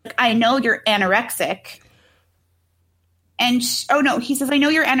like, "I know you're anorexic." And he says, "I know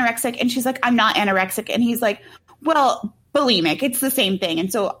you're anorexic." And she's like, "I'm not anorexic." And he's like, "Well, bulimic, it's the same thing."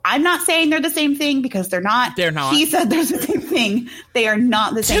 And so I'm not saying they're the same thing because they're not. They're not. He said they're the same thing. They are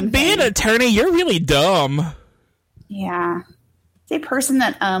not the same thing. To be an attorney, you're really dumb. Yeah. It's a person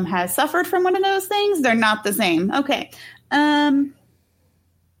that has suffered from one of those things. They're not the same. Okay.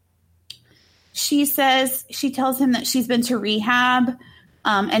 She tells him that she's been to rehab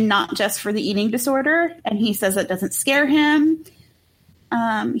and not just for the eating disorder. And he says that doesn't scare him.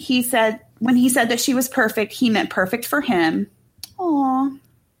 When he said that she was perfect, he meant perfect for him. Aww.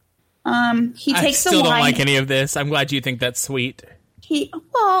 He takes the wine. I still don't like any of this. I'm glad you think that's sweet.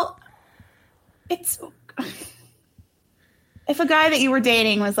 If a guy that you were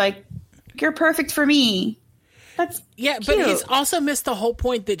dating was like, "You're perfect for me," that's cute. But he's also missed the whole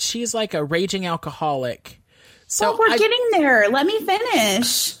point that she's like a raging alcoholic. So we're getting there. Let me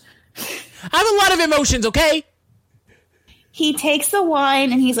finish. I have a lot of emotions, okay? He takes the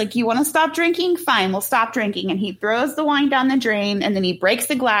wine and he's like, "You want to stop drinking? Fine, we'll stop drinking." And he throws the wine down the drain, and then he breaks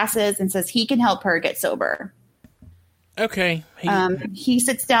the glasses and says he can help her get sober. Okay. He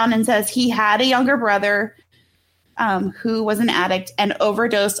sits down and says he had a younger brother who was an addict and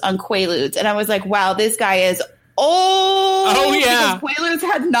overdosed on Quaaludes. And I was like, wow, this guy is old. Oh, yeah. Because Quaaludes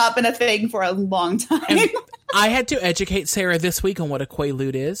had not been a thing for a long time. And I had to educate Sarah this week on what a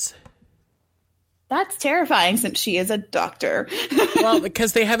Quaalude is. That's terrifying since she is a doctor. Well,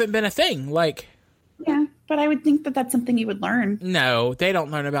 because they haven't been a thing. Yeah, but I would think that that's something you would learn. No, they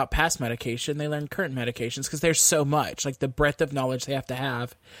don't learn about past medication. They learn current medications because there's so much. The breadth of knowledge they have to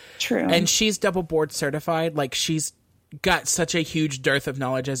have. True. And she's double board certified. She's got such a huge dearth of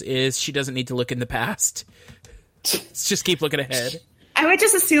knowledge as is. She doesn't need to look in the past. Let's just keep looking ahead. I would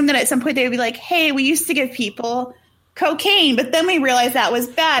just assume that at some point they would be like, "Hey, we used to give people cocaine, but then we realized that was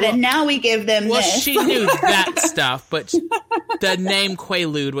bad, and now we give them this." Well, she knew that stuff, but the name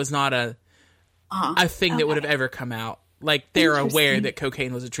Quaalude was not a thing that would have ever come out. They're aware that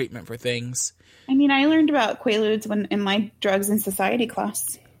cocaine was a treatment for things. I mean, I learned about Quaaludes in my drugs and society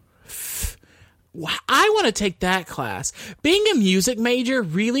class. I want to take that class. Being a music major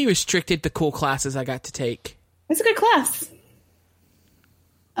really restricted the cool classes I got to take. It's a good class.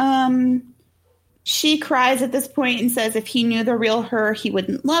 She cries at this point and says if he knew the real her, he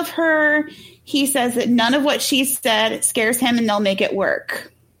wouldn't love her. He says that none of what she said scares him and they'll make it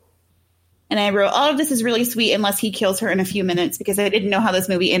work. And I wrote, all of this is really sweet unless he kills her in a few minutes because I didn't know how this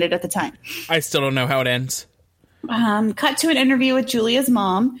movie ended at the time. I still don't know how it ends. Cut to an interview with Julia's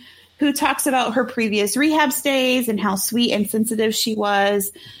mom, who talks about her previous rehab stays and how sweet and sensitive she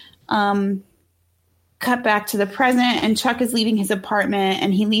was. Cut back to the present, and Chuck is leaving his apartment,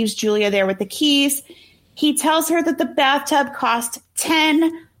 and he leaves Julia there with the keys. He tells her that the bathtub cost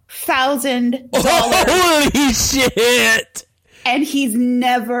 $10,000. Holy shit! And he's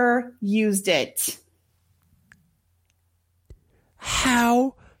never used it.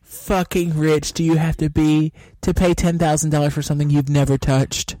 How fucking rich do you have to be to pay $10,000 for something you've never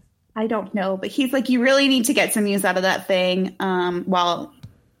touched? I don't know, but he's like, you really need to get some use out of that thing while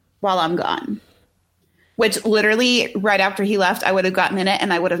I'm gone. which literally right after he left, I would have gotten in it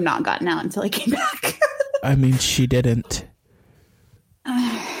and I would have not gotten out until he came back. I mean, she didn't.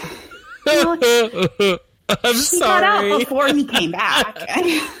 Well, I'm she sorry. got out before he came back.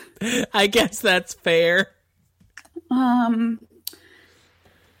 I guess that's fair.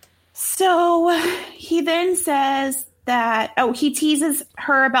 So he then says that, he teases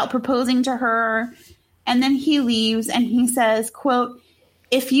her about proposing to her, and then he leaves and he says, quote,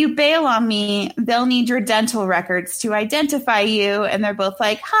 "If you bail on me, they'll need your dental records to identify you." And they're both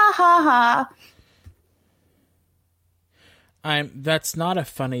like, ha ha ha. That's not a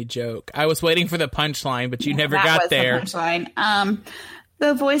funny joke. I was waiting for the punchline, but you never That got was there. The punchline.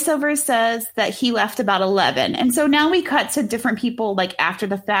 The voiceover says that he left about 11. And so now we cut to different people, like after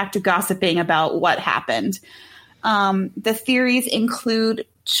the fact, gossiping about what happened. The theories include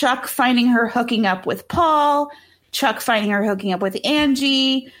Chuck finding her hooking up with Paul, Chuck finding her hooking up with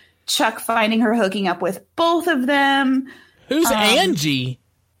Angie, Chuck finding her hooking up with both of them. Who's Angie?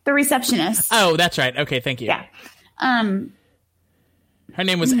 The receptionist. Oh, that's right. Okay, thank you. Yeah. Her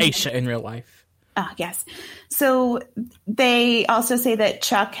name was Aisha in real life. Yes. So they also say that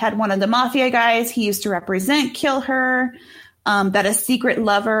Chuck had one of the mafia guys he used to represent kill her, that a secret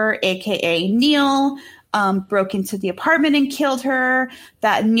lover, a.k.a. Neil, broke into the apartment and killed her,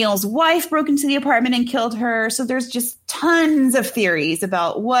 that Neil's wife broke into the apartment and killed her. So there's just tons of theories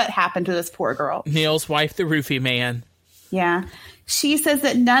about what happened to this poor girl. Neil's wife, the roofie man. Yeah. She says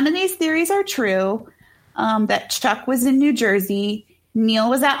that none of these theories are true, that Chuck was in New Jersey, Neil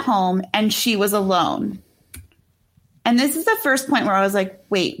was at home, and she was alone. And this is the first point where I was like,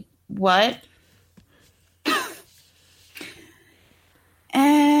 wait, what?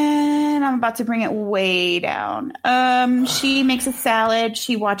 And I'm about to bring it way down. She makes a salad.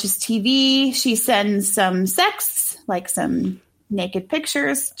 She watches TV. She sends some sex, like some naked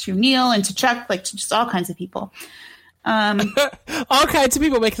pictures, to Neil and to Chuck, like to just all kinds of people. All kinds of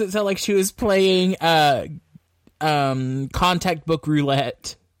people. Makes it sound like she was playing contact book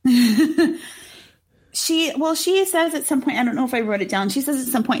roulette. She says at some point, I don't know if I wrote it down, she says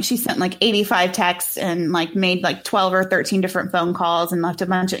at some point she sent like 85 texts and like made like 12 or 13 different phone calls and left a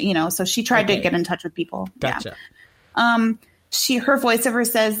bunch of, so she tried to get in touch with people. Gotcha. Yeah. Her voiceover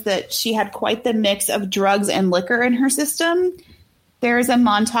says that she had quite the mix of drugs and liquor in her system. There's a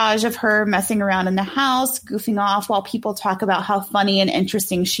montage of her messing around in the house, goofing off while people talk about how funny and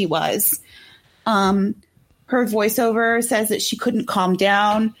interesting she was. Her voiceover says that she couldn't calm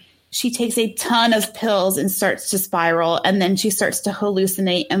down. She takes a ton of pills and starts to spiral, and then she starts to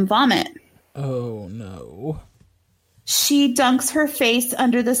hallucinate and vomit. Oh, no. She dunks her face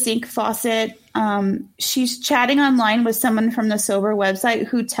under the sink faucet. She's chatting online with someone from the Sober website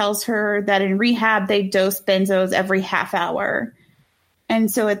who tells her that in rehab they dose benzos every half hour. And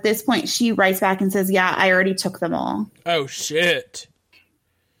so at this point, she writes back and says, yeah, I already took them all. Oh, shit.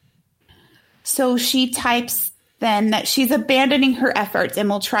 So she types then that she's abandoning her efforts and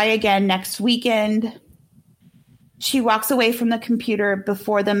will try again next weekend. She walks away from the computer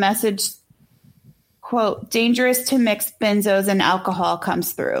before the message, quote, "dangerous to mix benzos and alcohol"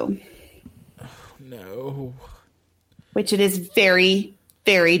 comes through. Oh, no. Which it is very,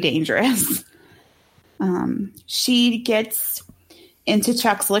 very dangerous. She gets into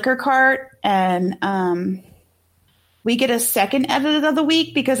Chuck's liquor cart, and we get a second edit of the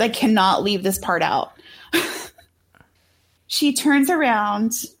week because I cannot leave this part out. She turns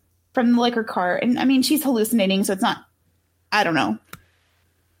around from the liquor cart, and I mean, she's hallucinating, so it's not, I don't know.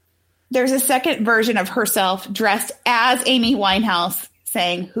 There's a second version of herself dressed as Amy Winehouse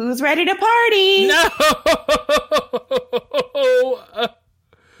saying, "Who's ready to party?" No!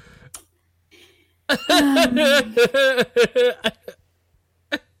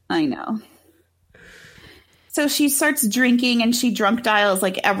 I know. So she starts drinking and she drunk dials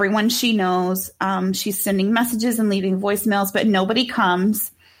like everyone she knows. She's sending messages and leaving voicemails, but nobody comes.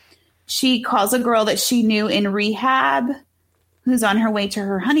 She calls a girl that she knew in rehab who's on her way to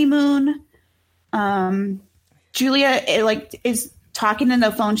her honeymoon. Julia is talking in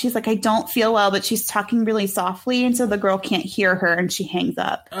the phone. She's like, "I don't feel well," but she's talking really softly. And so the girl can't hear her and she hangs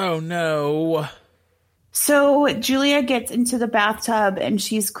up. Oh, no. So Julia gets into the bathtub and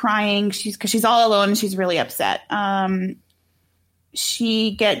she's crying. Because she's all alone and she's really upset.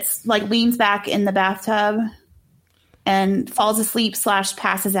 She gets leans back in the bathtub and falls asleep /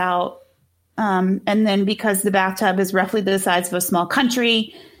 passes out. And then because the bathtub is roughly the size of a small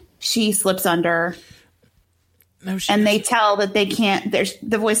country, she slips under. No, and they tell that they can't.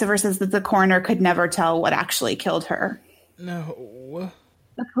 The voiceover says that the coroner could never tell what actually killed her. No.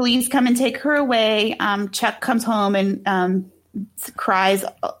 The police come and take her away. Chuck comes home and cries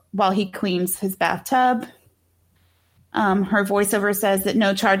while he cleans his bathtub. Her voiceover says that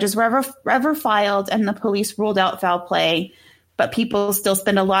no charges were ever filed and the police ruled out foul play, but people still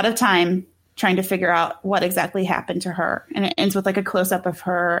spend a lot of time trying to figure out what exactly happened to her. And it ends with like a close-up of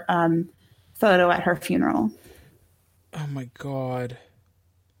her photo at her funeral. Oh my God.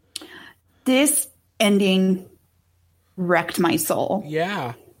 This ending wrecked my soul.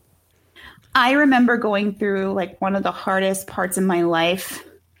 Yeah. I remember going through like one of the hardest parts in my life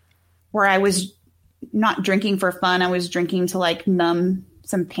where I was not drinking for fun. I was drinking to like numb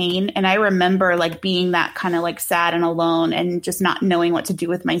some pain. And I remember like being that kind of like sad and alone and just not knowing what to do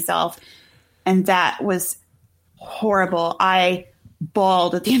with myself. And that was horrible. I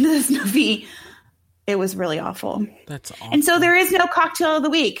bawled at the end of this movie. It was really awful. That's awful. And so there is no cocktail of the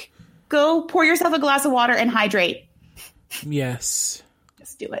week. Go pour yourself a glass of water and hydrate. Yes.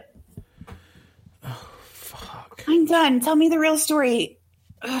 Just do it. Oh, fuck. I'm done. Tell me the real story.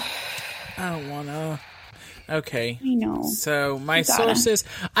 I don't want to. Okay. I know. So my sources,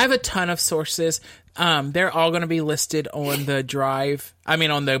 I have a ton of sources. They're all going to be listed on the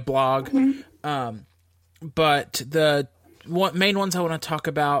on the blog. Mm-hmm. But the main ones I want to talk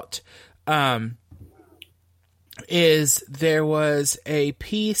about is there was a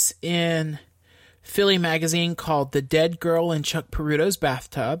piece in Philly magazine called "The Dead Girl in Chuck Peruto's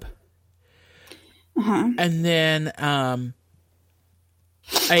Bathtub." Uh-huh. And then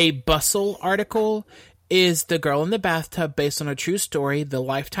a Bustle article is "The Girl in the Bathtub based on a true story. The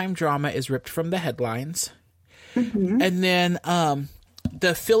Lifetime drama is ripped from the headlines." Mm-hmm. And then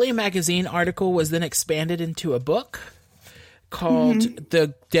the Philly magazine article was then expanded into a book called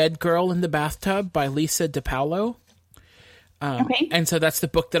 "The Dead Girl in the Bathtub" by Lisa DiPaolo. Okay. And so that's the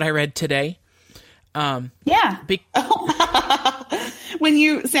book that I read today. Yeah. When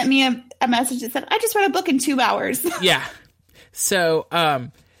you sent me a message that said, I just read a book in 2 hours. Yeah. So,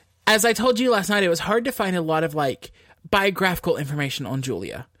 as I told you last night, it was hard to find a lot of like biographical information on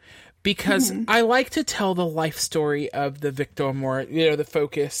Julia because I like to tell the life story of the victim or, the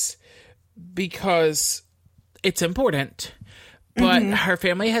focus because it's important, but her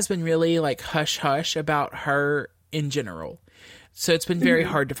family has been really like hush hush about her in general. So it's been very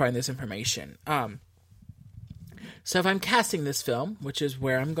hard to find this information. So if I'm casting this film, which is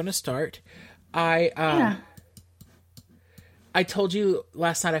where I'm going to start, I told you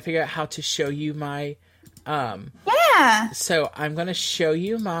last night I figured out how to show you my so I'm going to show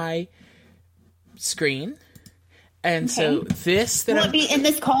you my screen. And so this that will it be in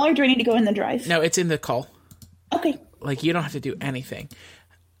this call or do I need to go in the drive? No, it's in the call. Okay. Like you don't have to do anything.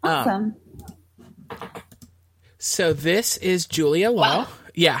 Awesome. So this is Julia Law. Wow.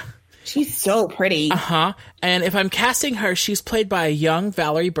 Yeah. She's so pretty. Uh-huh. And if I'm casting her, she's played by a young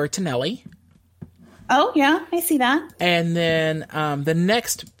Valerie Bertinelli. Oh, yeah. I see that. And then the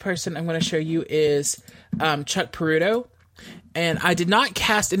next person I'm going to show you is Chuck Peruto. And I did not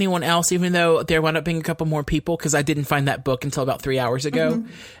cast anyone else, even though there wound up being a couple more people, because I didn't find that book until about 3 hours ago.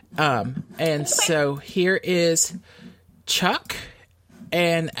 So here is Chuck.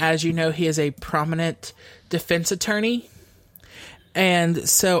 And as you know, he is a prominent defense attorney. And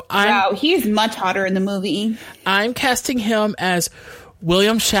so he's much hotter in the movie. I'm casting him as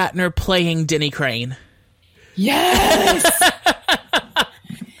William Shatner playing Denny Crane. Yes.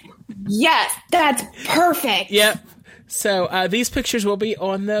 Yes, that's perfect. Yep. So these pictures will be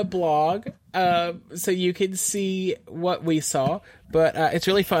on the blog, so you can see what we saw. But it's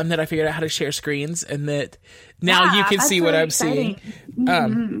really fun that I figured out how to share screens and that now you can see what I'm seeing.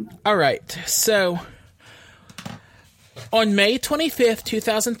 All right. So on May 25th,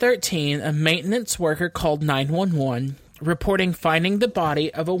 2013, a maintenance worker called 911 reporting finding the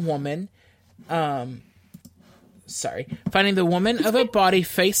body of a woman. Finding the woman of a body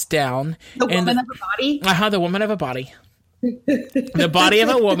face down. The woman of a body? The woman of a body. The body of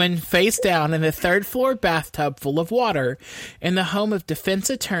a woman face down in a third-floor bathtub full of water in the home of defense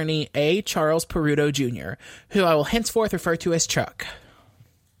attorney A. Charles Peruto, Jr., who I will henceforth refer to as Chuck.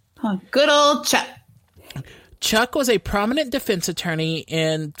 Oh, good old Chuck. Chuck was a prominent defense attorney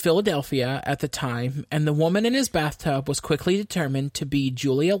in Philadelphia at the time, and the woman in his bathtub was quickly determined to be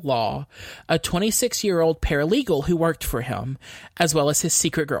Julia Law, a 26-year-old paralegal who worked for him, as well as his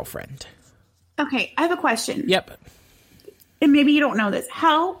secret girlfriend. Okay, I have a question. Yep. And maybe you don't know this.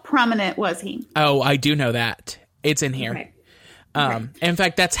 How prominent was he? Oh, I do know that. It's in here. Okay. In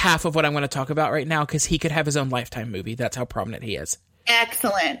fact, that's half of what I'm going to talk about right now, because he could have his own Lifetime movie. That's how prominent he is.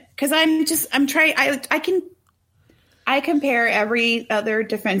 Excellent. Because I compare every other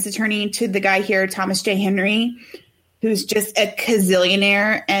defense attorney to the guy here, Thomas J. Henry, who's just a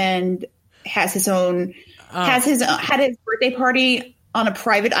gazillionaire and has his own, had his birthday party on a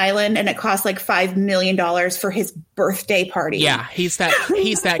private island and it costs like $5 million for his birthday party. Yeah, he's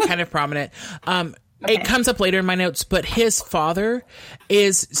that kind of prominent. It comes up later in my notes, but his father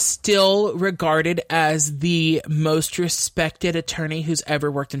is still regarded as the most respected attorney who's ever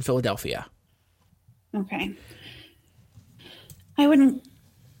worked in Philadelphia. Okay. I wouldn't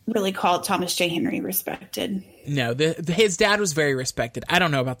really call Thomas J. Henry respected. No, his dad was very respected. I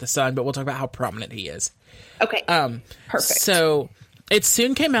don't know about the son, but we'll talk about how prominent he is. Okay. Perfect. So it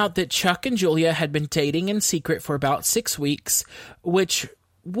soon came out that Chuck and Julia had been dating in secret for about 6 weeks, which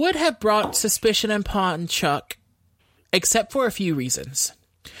would have brought suspicion upon Chuck, except for a few reasons.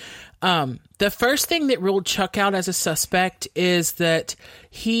 The first thing that ruled Chuck out as a suspect is that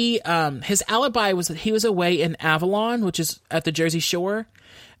his alibi was that he was away in Avalon, which is at the Jersey Shore,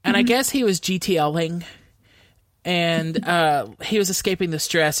 and I guess he was GTLing, and he was escaping the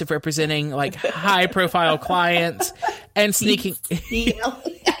stress of representing like high profile clients and sneaking.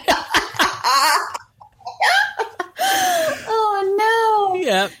 Oh no.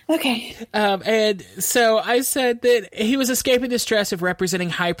 Yeah. Okay. And so I said that he was escaping the stress of representing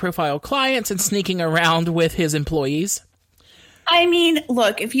high profile clients and sneaking around with his employees. I mean,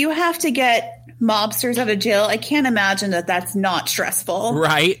 look, if you have to get mobsters out of jail, I can't imagine that that's not stressful.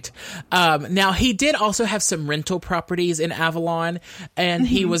 Right. Now, he did also have some rental properties in Avalon, and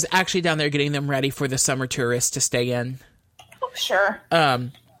he was actually down there getting them ready for the summer tourists to stay in. Oh, sure.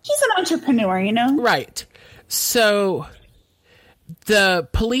 He's an entrepreneur, you know? Right. So the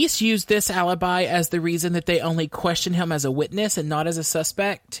police used this alibi as the reason that they only questioned him as a witness and not as a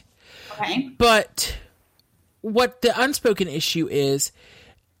suspect. Okay. But what the unspoken issue is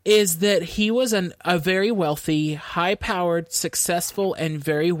that he was a very wealthy, high-powered, successful, and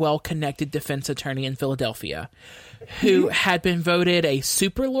very well-connected defense attorney in Philadelphia who had been voted a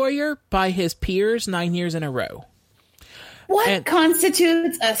super lawyer by his peers 9 years in a row. What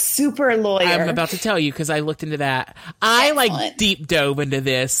constitutes a super lawyer? I'm about to tell you because I looked into that. I deep dove into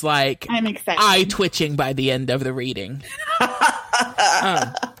this, like I'm excited. Eye twitching by the end of the reading.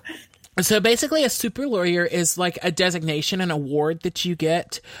 So basically, a super lawyer is like a designation, an award that you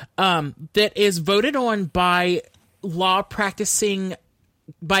get that is voted on by his law practicing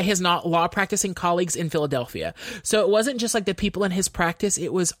colleagues in Philadelphia. So it wasn't just like the people in his practice;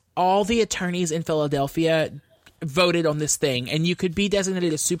 it was all the attorneys in Philadelphia voted on this thing, and you could be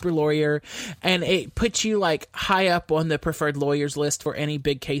designated a super lawyer, and it puts you like high up on the preferred lawyers list for any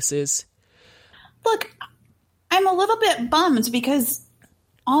big cases. Look, I'm a little bit bummed because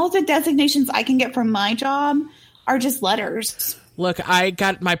all the designations I can get from my job are just letters. Look, I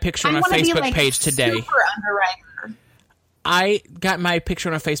got my picture on a Facebook page today. Super underwriter. I got my picture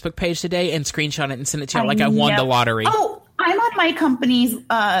on a Facebook page today and screenshot it and sent it to you like I won the lottery. Oh, I'm on my company's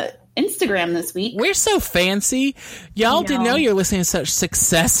Instagram this week. We're so fancy. Y'all didn't know you're listening to such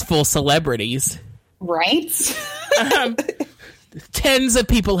successful celebrities. Right? Tens of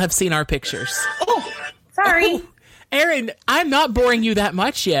people have seen our pictures. Oh, sorry. Oh, Erin, I'm not boring you that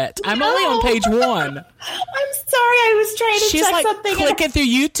much yet. I'm only on page 1. I'm sorry. I was trying to She's check like something. Clicking through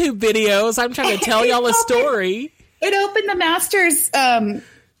YouTube videos. I'm trying to tell y'all a story. It opened the Masters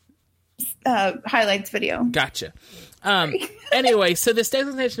highlights video. Gotcha. Anyway, so this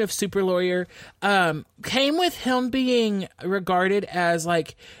designation of super lawyer came with him being regarded as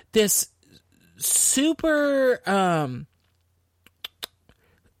like this super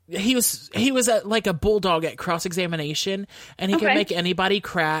he was like a bulldog at cross-examination, and he could make anybody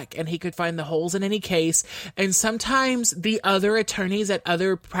crack, and he could find the holes in any case. And sometimes the other attorneys at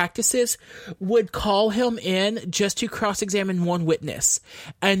other practices would call him in just to cross-examine one witness,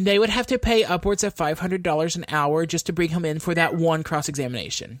 and they would have to pay upwards of $500 an hour just to bring him in for that one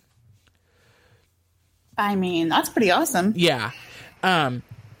cross-examination. I mean, that's pretty awesome. Yeah.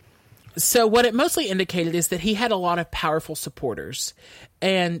 So what it mostly indicated is that he had a lot of powerful supporters,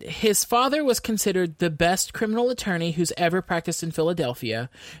 and his father was considered the best criminal attorney who's ever practiced in Philadelphia,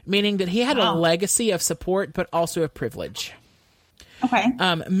 meaning that he had a legacy of support, but also of privilege. Okay.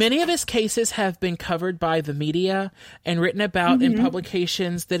 Many of his cases have been covered by the media and written about in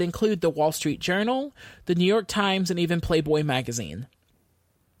publications that include the Wall Street Journal, the New York Times, and even Playboy magazine,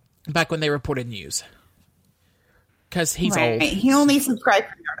 back when they reported news. Because he's old. He only subscribed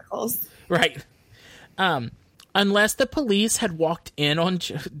for the articles. Right. Unless the police had walked in on...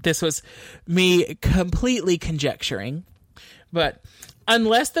 This was me completely conjecturing. But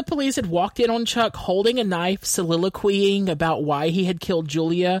unless the police had walked in on Chuck holding a knife, soliloquying about why he had killed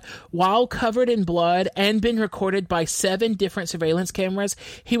Julia, while covered in blood, and been recorded by 7 different surveillance cameras,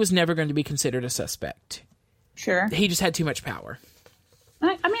 he was never going to be considered a suspect. Sure. He just had too much power. I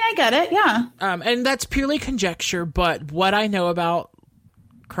mean, I get it, yeah. And that's purely conjecture, but what I know about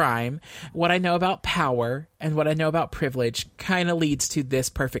crime, what I know about power, and what I know about privilege kind of leads to this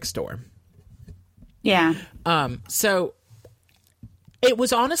perfect storm. Yeah. So it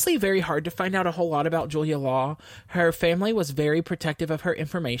was honestly very hard to find out a whole lot about Julia Law. Her family was very protective of her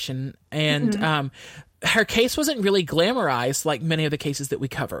information, and her case wasn't really glamorized like many of the cases that we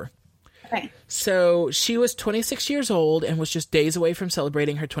cover. Okay. So she was 26 years old and was just days away from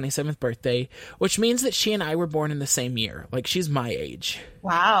celebrating her 27th birthday, which means that she and I were born in the same year. Like, she's my age.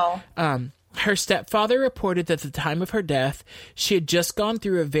 Wow. Her stepfather reported that at the time of her death, she had just gone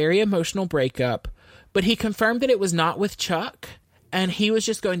through a very emotional breakup, but he confirmed that it was not with Chuck, and he was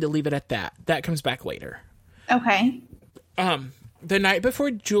just going to leave it at that. That comes back later. Okay. The night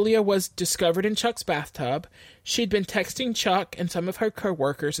before Julia was discovered in Chuck's bathtub, she'd been texting Chuck and some of her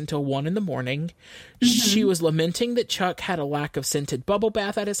co-workers until 1 a.m. Mm-hmm. She was lamenting that Chuck had a lack of scented bubble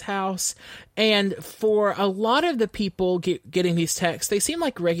bath at his house. And for a lot of the people getting these texts, they seem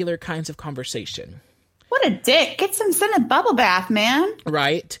like regular kinds of conversation. What a dick. Get some scented bubble bath, man.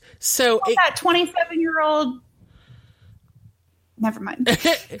 Right. So that 27-year-old... Never mind.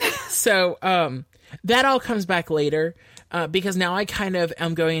 So that all comes back later. Because now I kind of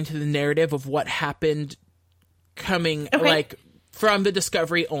am going into the narrative of what happened coming, like, from the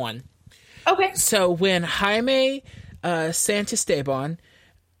discovery on. Okay. So when Jaime Santisteban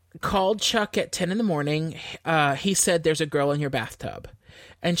called Chuck at 10 a.m, he said, "There's a girl in your bathtub."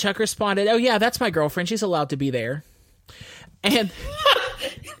 And Chuck responded, "Oh, yeah, that's my girlfriend. She's allowed to be there." And...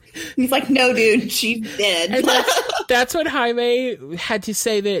 He's like, "No, dude, she's dead." And that's when Jaime had to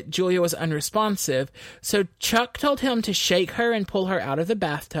say that Julia was unresponsive. So Chuck told him to shake her and pull her out of the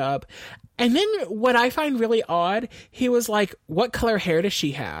bathtub. And then what I find really odd, he was like, "What color hair does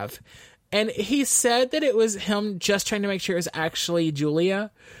she have?" And he said that it was him just trying to make sure it was actually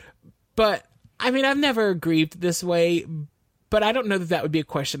Julia. But, I mean, I've never grieved this way, but I don't know that that would be a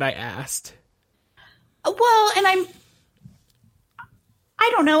question I asked. Well, and I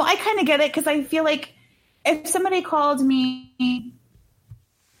don't know. I kind of get it because I feel like if somebody called me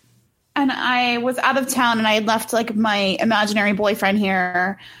and I was out of town and I had left like my imaginary boyfriend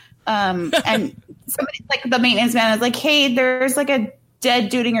here, and somebody like the maintenance man was like, "Hey, there's like a dead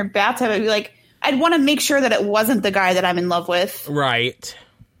dude in your bathtub," I'd be like, I'd want to make sure that it wasn't the guy that I'm in love with, right?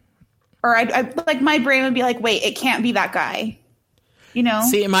 Or I'd like my brain would be like, "Wait, it can't be that guy," you know?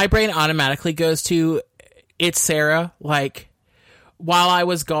 See, my brain automatically goes to it's Sarah, like. While I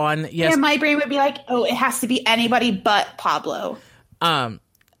was gone, yes. Yeah, my brain would be like, "Oh, it has to be anybody but Pablo."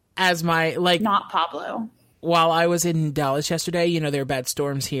 As my, like... Not Pablo. While I was in Dallas yesterday, there are bad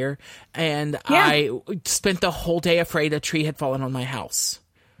storms here, and I spent the whole day afraid a tree had fallen on my house.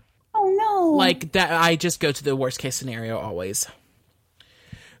 Oh, no. Like, that, I just go to the worst case scenario always.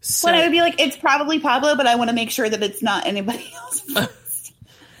 So, but I would be like, it's probably Pablo, but I want to make sure that it's not anybody else.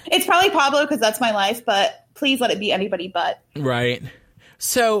 It's probably Pablo because that's my life, but... Please let it be anybody but. Right.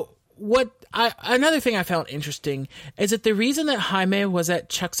 So another thing I found interesting is that the reason that Jaime was at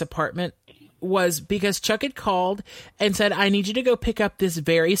Chuck's apartment was because Chuck had called and said, "I need you to go pick up this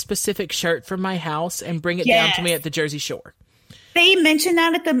very specific shirt from my house and bring it down to me at the Jersey Shore." They mention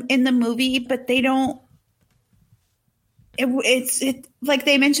that in the movie, but they don't. It's like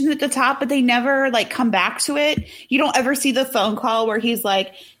they mentioned it at the top, but they never like come back to it. You don't ever see the phone call where he's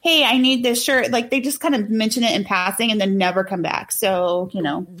like, "Hey, I need this shirt." Like they just kind of mention it in passing and then never come back. So,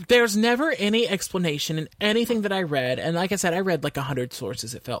 there's never any explanation in anything that I read. And like I said, I read like 100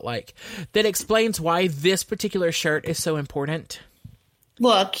 sources, it felt like, that explains why this particular shirt is so important.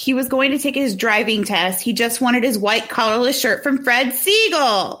 Look, he was going to take his driving test. He just wanted his white collarless shirt from Fred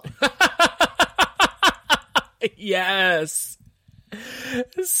Siegel. Yes.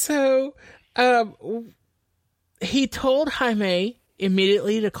 So, he told Jaime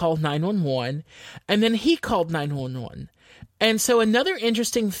immediately to call 911, and then he called 911. And so another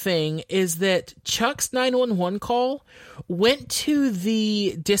interesting thing is that Chuck's 911 call went to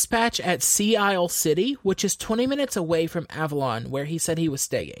the dispatch at Sea Isle City, which is 20 minutes away from Avalon, where he said he was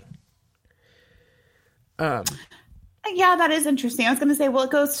staying. Yeah, that is interesting. I was going to say, well, it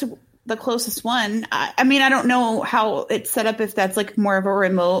goes to the closest one. I mean, I don't know how it's set up, if that's like more of a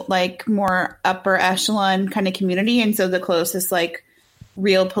remote, like more upper echelon kind of community. And so the closest like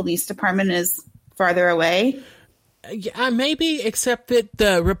real police department is farther away. Yeah, maybe, except that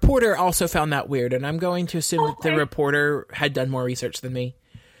the reporter also found that weird. And I'm going to assume that the reporter had done more research than me.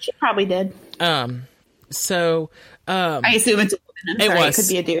 She probably did. So, I assume it's a woman. I'm sorry, it could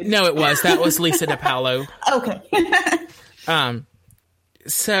be a dude. No, it was. That was Lisa DiPaolo. Okay.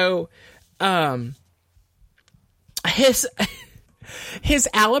 So, his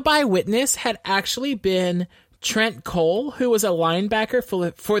alibi witness had actually been Trent Cole, who was a linebacker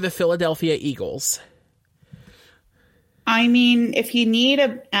for the Philadelphia Eagles. I mean, if you need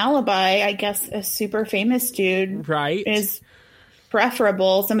an alibi, I guess a super famous dude is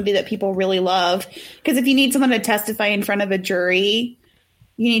preferable, somebody that people really love. Because if you need someone to testify in front of a jury,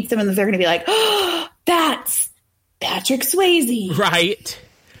 you need someone that they're going to be like, oh, that's Patrick Swayze. Right.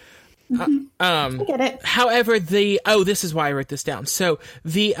 Mm-hmm. I get it. However, this is why I wrote this down. So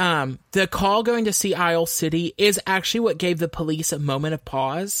the call going to see Isle City is actually what gave the police a moment of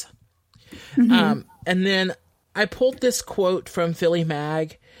pause. Mm-hmm. And then I pulled this quote from Philly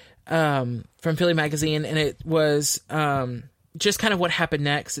Magazine, and it was just kind of what happened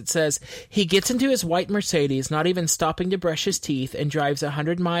next. It says, he gets into his white Mercedes, not even stopping to brush his teeth, and drives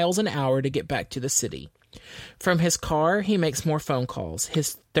 100 miles an hour to get back to the city. From his car, he makes more phone calls.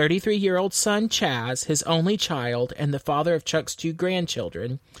 His 33-year-old son, Chaz, his only child, and the father of Chuck's 2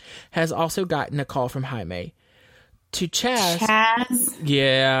 grandchildren, has also gotten a call from Jaime. To Chaz?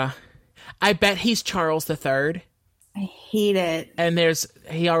 Yeah. I bet he's Charles III. I hate it. And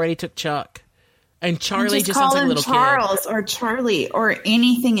he already took Chuck. And Charlie just call sounds like a him little Charles kid. or Charlie or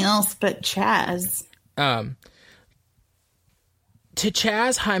anything else but Chaz. To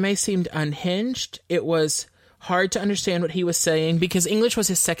Chaz, Jaime seemed unhinged. It was hard to understand what he was saying because English was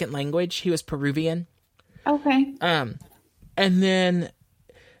his second language. He was Peruvian. Okay. And then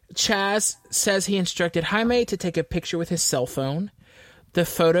Chaz says he instructed Jaime to take a picture with his cell phone. The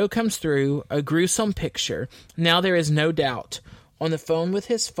photo comes through, a gruesome picture. Now there is no doubt. On the phone with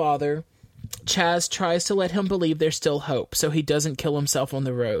his father, Chaz tries to let him believe there's still hope so he doesn't kill himself on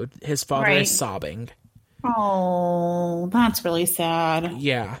the road. His father is sobbing. Oh, that's really sad.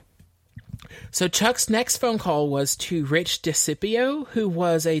 Yeah. So Chuck's next phone call was to Rich DeCipio, who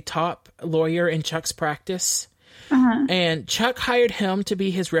was a top lawyer in Chuck's practice. Uh-huh. And Chuck hired him to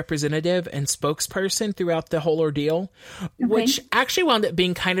be his representative and spokesperson throughout the whole ordeal, which actually wound up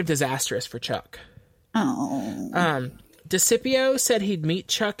being kind of disastrous for Chuck. Oh. DeCipio said he'd meet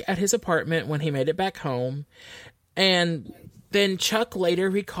Chuck at his apartment when he made it back home. And then Chuck later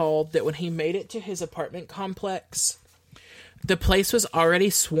recalled that when he made it to his apartment complex, the place was already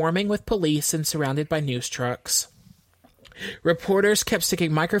swarming with police and surrounded by news trucks. Reporters kept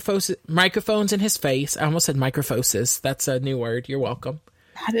sticking microphones in his face. I almost said microphosis. That's a new word. You're welcome.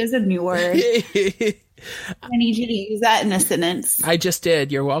 That is a new word. I need you to use that in a sentence. I just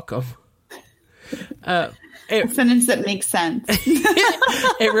did. You're welcome. A sentence that makes sense.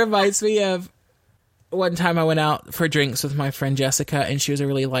 It reminds me of one time I went out for drinks with my friend Jessica, and she was a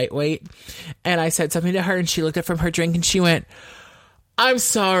really lightweight. And I said something to her, and she looked up from her drink, and she went, "I'm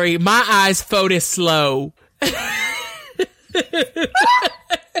sorry, my eyes focus slow."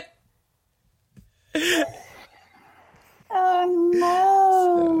 Oh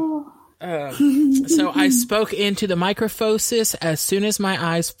no. So I spoke into the microphosis as soon as my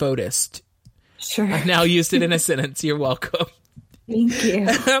eyes focused. Sure. I've now used it in a sentence. You're welcome. Thank you.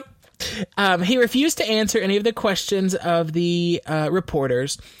 He refused to answer any of the questions of the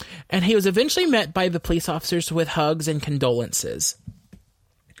reporters, and he was eventually met by the police officers with hugs and condolences.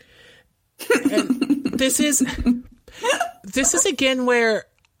 And this is again where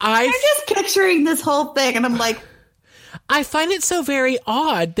I'm just picturing this whole thing, and I'm like, I find it so very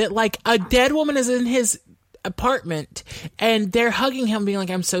odd that like a dead woman is in his apartment and they're hugging him, being like,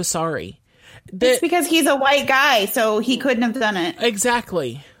 "I'm so sorry." It's because he's a white guy, so he couldn't have done it.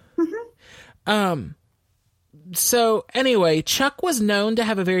 Exactly. Mm-hmm. So anyway, Chuck was known to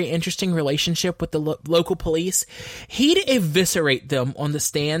have a very interesting relationship with the local police. He'd eviscerate them on the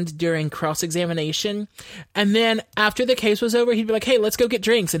stand during cross-examination. And then after the case was over, he'd be like, "Hey, let's go get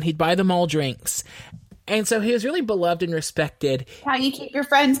drinks." And he'd buy them all drinks. And so he was really beloved and respected. How you keep your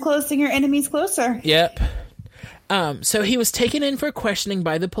friends close and your enemies closer. Yep. So he was taken in for questioning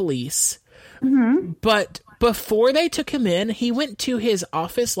by the police. Mm-hmm. But before they took him in, he went to his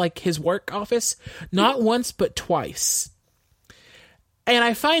office, like his work office, not once, but twice. And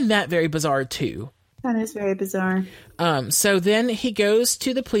I find that very bizarre, too. That is very bizarre. So then he goes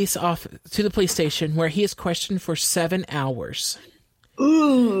to the police station where he is questioned for 7 hours.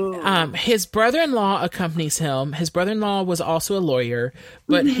 Ooh. His brother-in-law accompanies him. His brother-in-law was also a lawyer,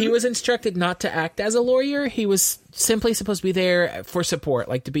 but he was instructed not to act as a lawyer. He was simply supposed to be there for support,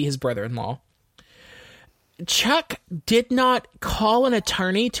 like to be his brother-in-law. Chuck did not call an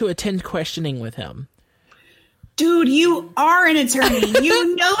attorney to attend questioning with him. Dude, you are an attorney.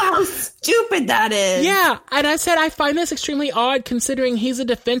 You know how stupid that is. Yeah, and I said I find this extremely odd considering he's a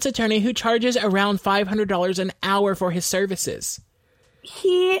defense attorney who charges around $500 an hour for his services.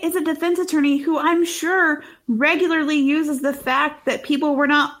 He is a defense attorney who I'm sure regularly uses the fact that people were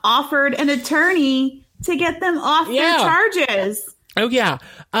not offered an attorney to get them off their charges. Oh yeah.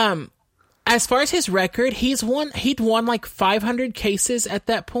 As far as his record, he'd won like 500 cases at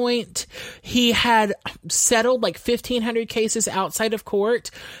that point. He had settled like 1,500 cases outside of court,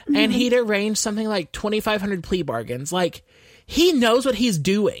 and he'd arranged something like 2,500 plea bargains. Like, he knows what he's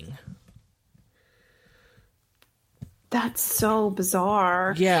doing. That's so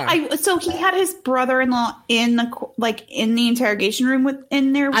bizarre. Yeah. So he had his brother-in-law in the interrogation room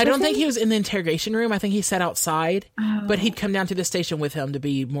in there. I don't think he was in the interrogation room. I think he sat outside, but he'd come down to the station with him to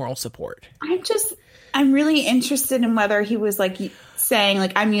be moral support. I'm really interested in whether he was like saying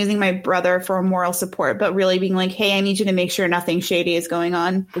like, I'm using my brother for moral support, but really being like, hey, I need you to make sure nothing shady is going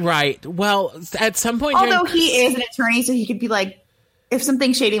on. Right. Well, at some point, although he is an attorney, so he could be like, if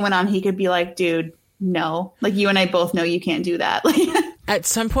something shady went on, he could be like, dude, no, like you and I both know you can't do that. At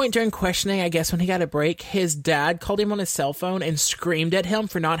some point during questioning, I guess when he got a break, his dad called him on his cell phone and screamed at him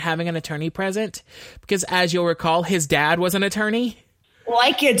for not having an attorney present. Because as you'll recall, his dad was an attorney.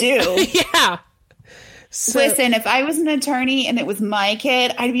 Like you do. Yeah. So, listen, if I was an attorney and it was my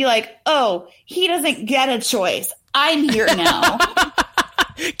kid, I'd be like, oh, he doesn't get a choice. I'm here now.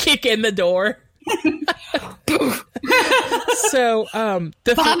 Kick in the door. So,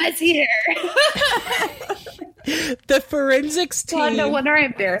 the Mom is here. The forensics team. God, no wonder I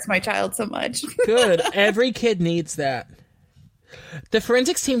embarrass my child so much. Good. Every kid needs that. The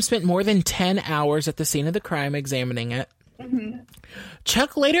forensics team spent more than 10 hours at the scene of the crime examining it. Mm-hmm.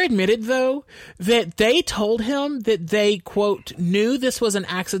 Chuck later admitted, though, that they told him that they, quote, knew this was an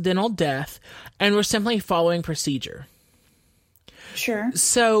accidental death and were simply following procedure. Sure.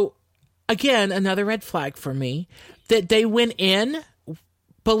 So, again, another red flag for me, that they went in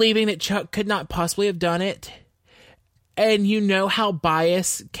believing that Chuck could not possibly have done it. And you know how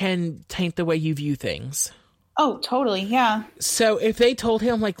bias can taint the way you view things. Oh, totally. Yeah. So if they told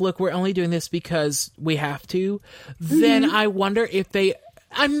him, like, look, we're only doing this because we have to, then I wonder if they...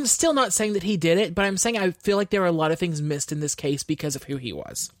 I'm still not saying that he did it, but I'm saying I feel like there were a lot of things missed in this case because of who he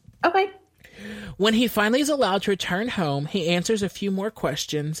was. Okay. When he finally is allowed to return home, he answers a few more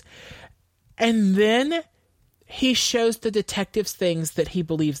questions, and then he shows the detectives things that he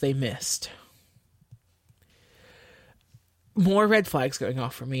believes they missed. More red flags going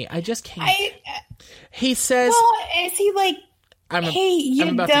off for me. I just can't. He says... Well, is he like, hey,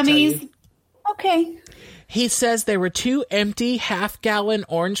 you dummies. Okay. He says there were 2 empty half-gallon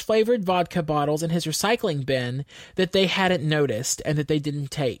orange-flavored vodka bottles in his recycling bin that they hadn't noticed and that they didn't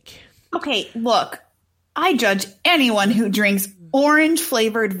take. Okay, look. I judge anyone who drinks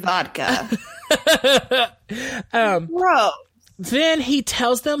orange-flavored vodka. Bro. Then he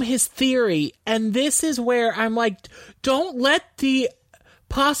tells them his theory, and this is where I'm like, don't let the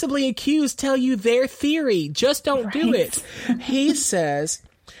possibly accused tell you their theory. Just don't do it. He says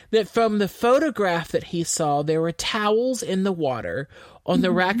that from the photograph that he saw, there were towels in the water. On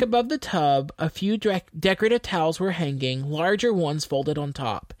the rack above the tub, a few decorative towels were hanging, larger ones folded on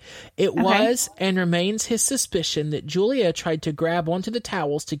top. It was and remains his suspicion that Julia tried to grab onto the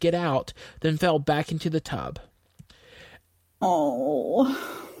towels to get out, then fell back into the tub. Oh.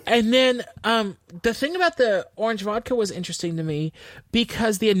 And then the thing about the orange vodka was interesting to me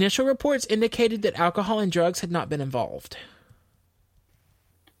because the initial reports indicated that alcohol and drugs had not been involved.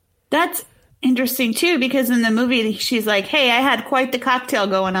 That's interesting, too, because in the movie, she's like, hey, I had quite the cocktail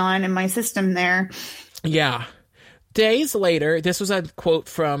going on in my system there. Yeah. Days later, this was a quote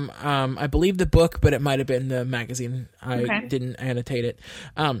from, I believe, the book, but it might have been the magazine. I didn't annotate it.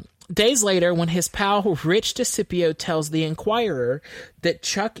 Days later, when his pal Rich DeCipio tells the Inquirer that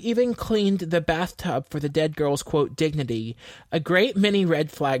Chuck even cleaned the bathtub for the dead girl's, quote, dignity, a great many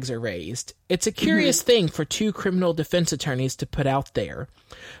red flags are raised. It's a curious thing for 2 criminal defense attorneys to put out there.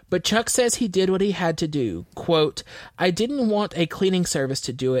 But Chuck says he did what he had to do. Quote, I didn't want a cleaning service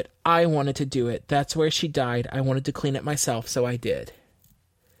to do it. I wanted to do it. That's where she died. I wanted to clean it myself, so I did.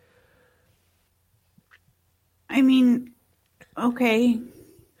 I mean, okay.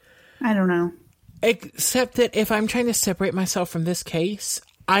 I don't know. Except that if I'm trying to separate myself from this case,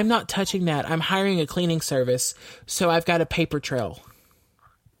 I'm not touching that. I'm hiring a cleaning service, so I've got a paper trail.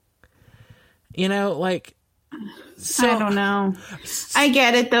 You know, like... So, I don't know. I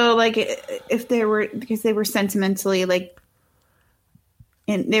get it, though, like, if they were... Because they were sentimentally, like...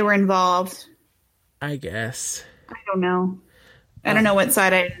 they were involved. I guess. I don't know. I don't know what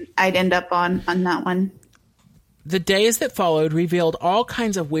side I'd end up on that one. The days that followed revealed all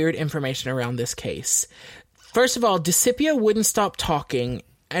kinds of weird information around this case. First of all, DeCipio wouldn't stop talking,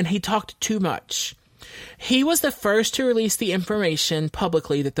 and he talked too much. He was the first to release the information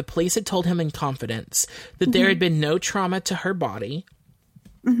publicly that the police had told him in confidence, that there had been no trauma to her body.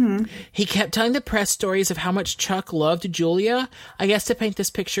 He kept telling the press stories of how much Chuck loved Julia, I guess to paint this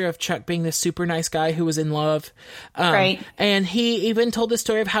picture of Chuck being this super nice guy who was in love. Right. And he even told the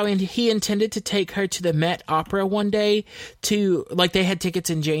story of how he intended to take her to the Met Opera one day to, like, they had tickets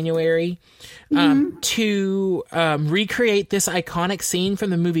in January, to recreate this iconic scene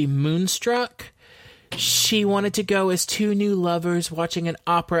from the movie Moonstruck. She wanted to go as two new lovers watching an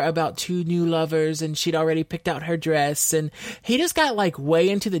opera about two new lovers, and she'd already picked out her dress, and he just got like way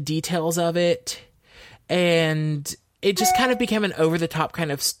into the details of it, and it just kind of became an over-the-top kind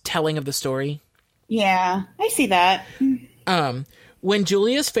of telling of the story. Yeah, I see that. When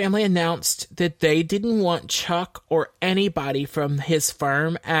Julia's family announced that they didn't want Chuck or anybody from his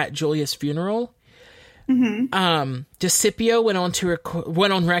firm at Julia's funeral, DeCipio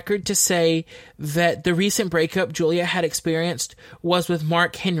went on record to say that the recent breakup Julia had experienced was with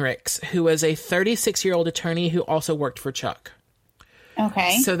Mark Henricks, who was a 36-year-old attorney who also worked for Chuck.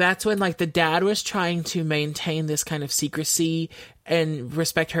 Okay. So that's when, like, the dad was trying to maintain this kind of secrecy and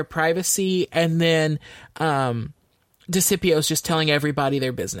respect her privacy, and then DeCipio's just telling everybody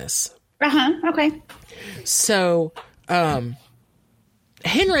their business. Okay. So,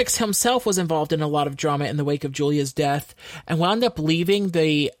 Henricks himself was involved in a lot of drama in the wake of Julia's death and wound up leaving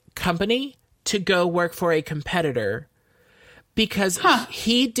the company to go work for a competitor because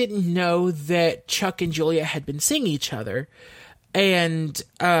he didn't know that Chuck and Julia had been seeing each other. And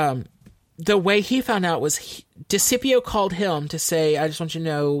the way he found out was DeCipio called him to say, I just want you to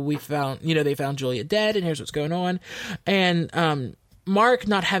know they found Julia dead and here's what's going on. And Mark,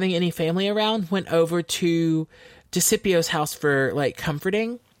 not having any family around, went over to DeCipio's house for, like,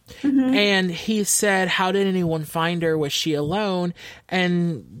 comforting. And he said, how did anyone find her? Was she alone?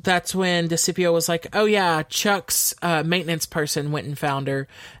 And that's when DeCipio was like, oh yeah, Chuck's maintenance person went and found her.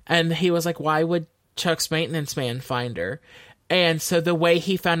 And he was like, why would Chuck's maintenance man find her? And so the way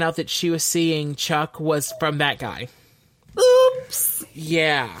he found out that she was seeing Chuck was from that guy. Oops.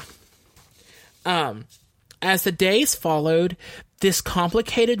 Yeah. As the days followed, this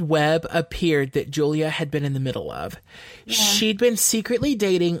complicated web appeared that Julia had been in the middle of. Yeah. She'd been secretly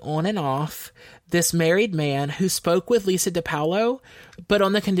dating on and off this married man who spoke with Lisa DiPaolo, but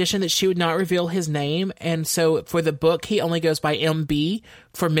on the condition that she would not reveal his name. And so for the book, he only goes by MB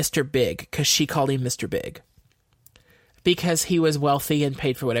for Mr. Big, because she called him Mr. Big. Because he was wealthy and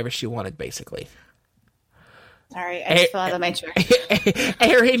paid for whatever she wanted, basically. Sorry, I just fell out of my chair.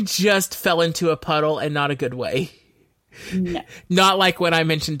 Aaron just fell into a puddle, and not a good way. No. Not like when I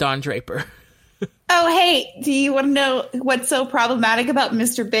mentioned Don Draper. Oh, hey, do you want to know what's so problematic about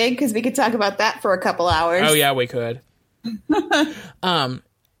Mr. Big? Because we could talk about that for a couple hours. Oh, yeah, we could.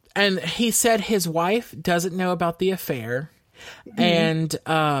 And he said his wife doesn't know about the affair. And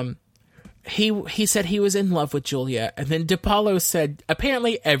he said he was in love with Julia. And then DiPaolo said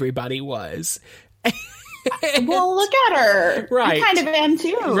apparently everybody was. Well, look at her. Right. I kind of am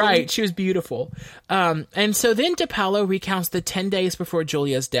too. Right. She was beautiful. And so then DiPaolo recounts the 10 days before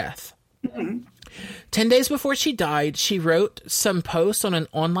Julia's death. 10 days before she died, she wrote some posts on an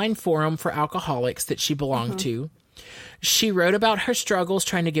online forum for alcoholics that she belonged to. She wrote about her struggles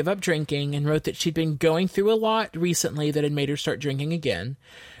trying to give up drinking and wrote that she'd been going through a lot recently that had made her start drinking again.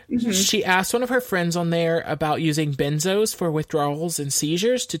 She asked one of her friends on there about using benzos for withdrawals and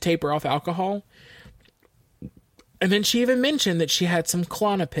seizures to taper off alcohol. And then she even mentioned that she had some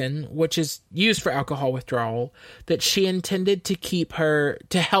Klonopin, which is used for alcohol withdrawal, that she intended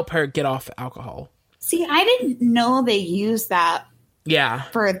to help her get off alcohol. See, I didn't know they used that. Yeah.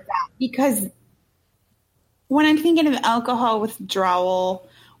 For that, because when I'm thinking of alcohol withdrawal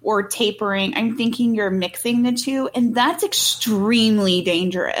or tapering, I'm thinking you're mixing the two, and that's extremely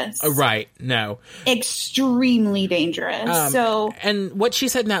dangerous. Right. No. Extremely dangerous. And what she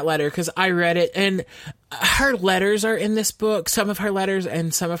said in that letter, because I read it, and her letters are in this book, some of her letters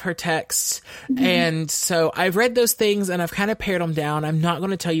and some of her texts. And so I've read those things and I've kind of pared them down. I'm not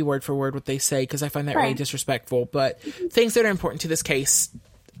going to tell you word for word what they say because I find that really disrespectful, but things that are important to this case,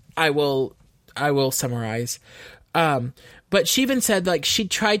 I will summarize. But she even said, like, she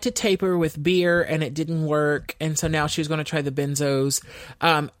tried to taper with beer and it didn't work. And so now she was going to try the benzos.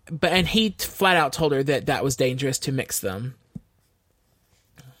 And he flat out told her that was dangerous to mix them.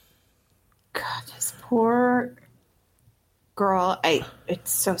 God, this poor girl.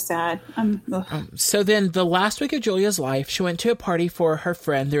 It's so sad. So then the last week of Julia's life, she went to a party for her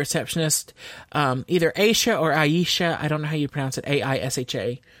friend, the receptionist, either Aisha or Aisha. I don't know how you pronounce it.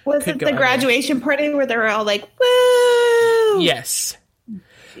 Aisha. Was it the graduation party where they were all like, woo? Yes.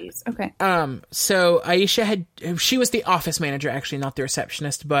 Jeez. Okay. So she was the office manager, actually, not the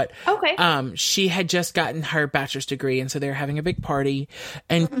receptionist, but okay. She had just gotten her bachelor's degree, and so they were having a big party,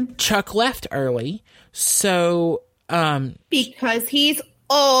 and Chuck left early, so because he's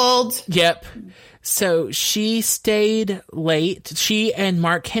old. Yep. So she stayed late. She and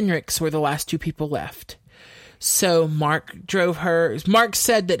Mark Hendricks were the last two people left. So Mark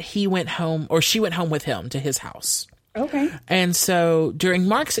said that he went home, or she went home with him to his house. Okay. And so during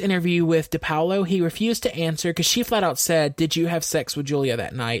Mark's interview with DePaulo, he refused to answer because she flat out said, "Did you have sex with Julia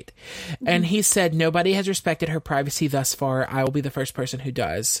that night?" Mm-hmm. And he said, "Nobody has respected her privacy thus far. I will be the first person who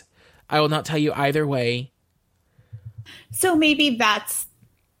does. I will not tell you either way." So maybe that's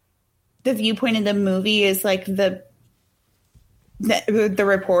the viewpoint of the movie, is like the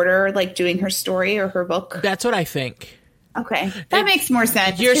reporter like doing her story or her book. That's what I think. Okay. That makes more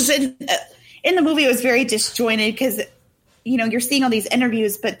sense. In the movie, it was very disjointed because, you're seeing all these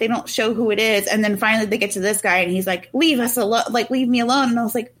interviews, but they don't show who it is. And then finally they get to this guy and he's like, leave us alone, like, leave me alone. And I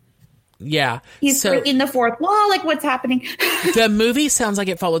was like, yeah, he's breaking the fourth wall. Like, what's happening? The movie sounds like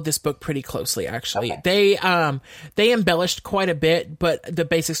it followed this book pretty closely, actually. Okay. They embellished quite a bit, but the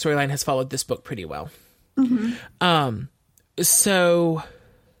basic storyline has followed this book pretty well. Mm-hmm. So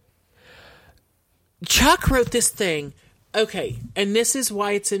Chuck wrote this thing. Okay, and this is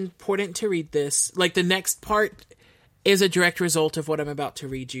why it's important to read this. Like, the next part is a direct result of what I'm about to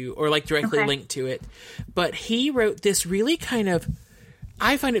read you, or like directly linked to it. But he wrote this really kind of,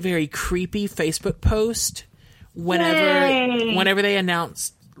 I find it very creepy Facebook post whenever they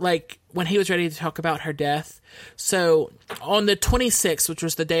announced, like, when he was ready to talk about her death. So on the 26th, which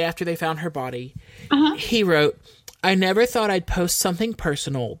was the day after they found her body, he wrote, "I never thought I'd post something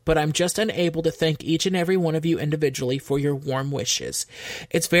personal, but I'm just unable to thank each and every one of you individually for your warm wishes.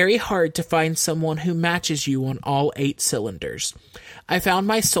 It's very hard to find someone who matches you on all 8 cylinders. I found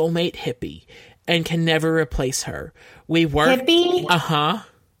my soulmate Hippie and can never replace her. We worked... Hippie? Uh-huh.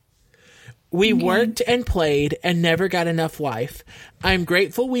 We worked and played and never got enough life. I'm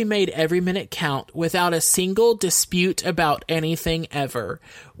grateful we made every minute count without a single dispute about anything ever."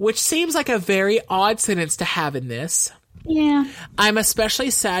 Which seems like a very odd sentence to have in this. Yeah. "I'm especially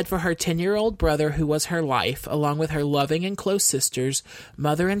sad for her 10-year-old brother who was her life, along with her loving and close sisters,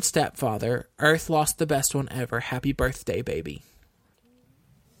 mother and stepfather. Earth lost the best one ever. Happy birthday, baby."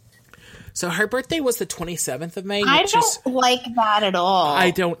 So her birthday was the 27th of May. I don't like that at all.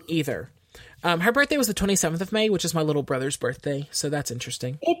 I don't either. Her birthday was the 27th of May, which is my little brother's birthday, so that's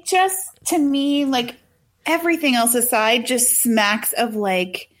interesting. It just, to me, like, everything else aside, just smacks of,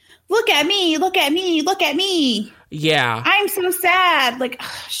 like, look at me, look at me, look at me. Yeah. I'm so sad. Like,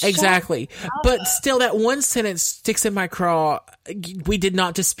 exactly. But still, that one sentence sticks in my craw. We did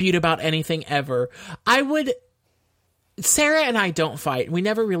not dispute about anything ever. Sarah and I don't fight. We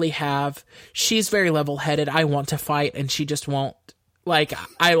never really have. She's very level-headed. I want to fight, and she just won't. Like,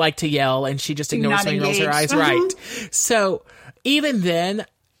 I like to yell, and she just ignores me and rolls her eyes. Right. So, even then,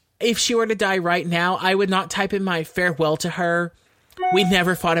 if she were to die right now, I would not type in my farewell to her, "We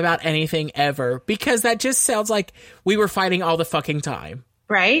never fought about anything ever," because that just sounds like we were fighting all the fucking time.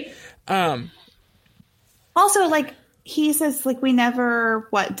 Right? Also, like, he says, like, we never,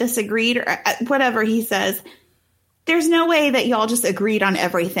 disagreed, or whatever he says. There's no way that y'all just agreed on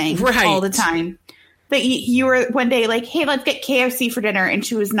everything all the time. That you were one day like, "Hey, let's get KFC for dinner." And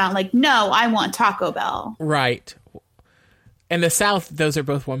she was not like, "No, I want Taco Bell." Right. In the South, those are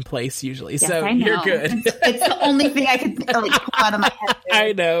both one place usually. Yes, so I know. You're good. It's the only thing I could pull out of my head.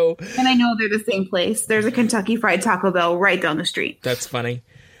 I know. And I know they're the same place. There's a Kentucky Fried Taco Bell right down the street. That's funny.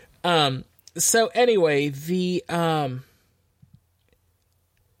 So anyway,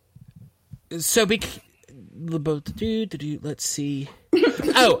 let's see.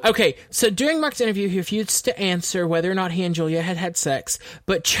 Oh, okay. So during Mark's interview, he refused to answer whether or not he and Julia had had sex,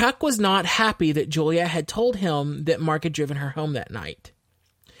 but Chuck was not happy that Julia had told him that Mark had driven her home that night.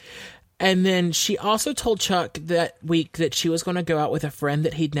 And then she also told Chuck that week that she was going to go out with a friend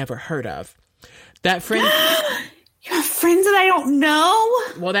that he'd never heard of. That friend... You have friends that I don't know?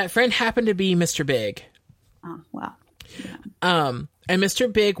 Well, that friend happened to be Mr. Big. Oh, wow. Yeah. And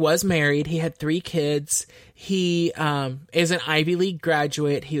Mr. Big was married. He had 3 kids. He is an Ivy League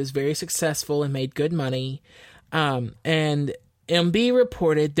graduate. He was very successful and made good money. And MB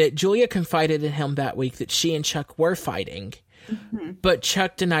reported that Julia confided in him that week that she and Chuck were fighting. Mm-hmm. But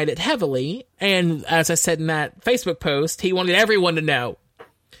Chuck denied it heavily. And as I said in that Facebook post, he wanted everyone to know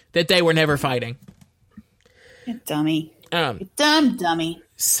that they were never fighting. You dummy. You dumb dummy.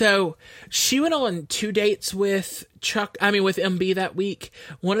 So she went on 2 dates with with MB that week.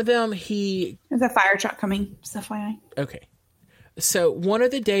 One of them, There's a fire truck coming, just FYI. Okay. So one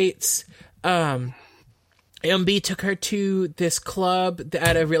of the dates, MB took her to this club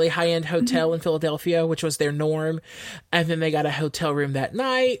at a really high-end hotel in Philadelphia, which was their norm. And then they got a hotel room that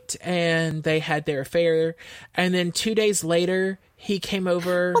night, and they had their affair. And then 2 days later, he came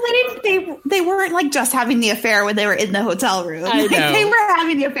over. Well, they weren't like just having the affair when they were in the hotel room. I know. They were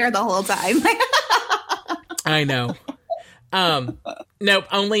having the affair the whole time. I know. Nope,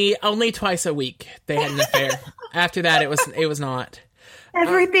 only twice a week they had an affair. After that, it was not.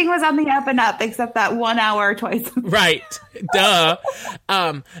 Everything was on the up and up except that 1 hour twice. Right. Duh.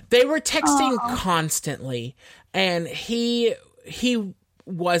 They were texting constantly, and he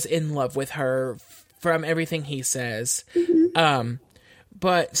was in love with her from everything he says.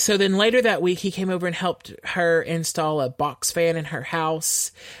 But so then later that week, he came over and helped her install a box fan in her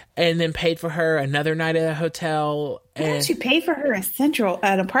house, and then paid for her another night at a hotel. And she paid for her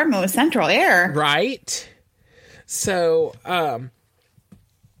an apartment with central air. Right. So,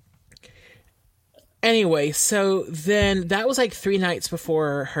 anyway, so then that was like 3 nights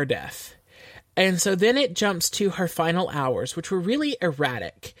before her death. And so then it jumps to her final hours, which were really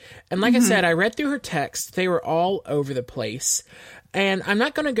erratic. And like I said, I read through her texts. They were all over the place. And I'm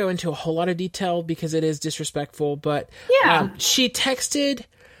not going to go into a whole lot of detail because it is disrespectful, but she texted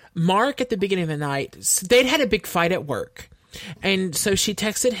Mark at the beginning of the night. They'd had a big fight at work. And so she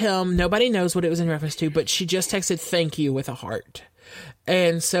texted him. Nobody knows what it was in reference to, but she just texted thank you with a heart.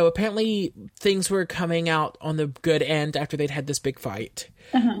 And so apparently things were coming out on the good end after they'd had this big fight.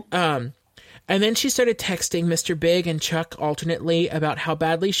 And then she started texting Mr. Big and Chuck alternately about how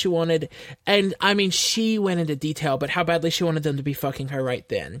badly she wanted, and I mean, she went into detail, but how badly she wanted them to be fucking her right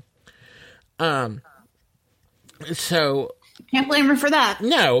then. So. Can't blame her for that.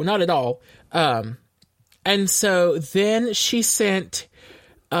 No, not at all. And so then she sent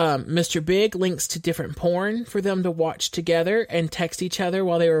Mr. Big links to different porn for them to watch together and text each other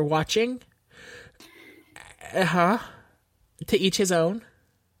while they were watching. To each his own.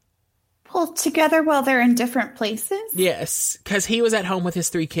 Pull together while they're in different places? Yes, because he was at home with his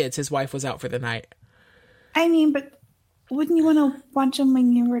 3 kids. His wife was out for the night. I mean, but wouldn't you want to watch them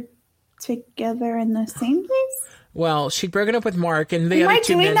when you were together in the same place? Well, she'd broken up with Mark, and the Am other I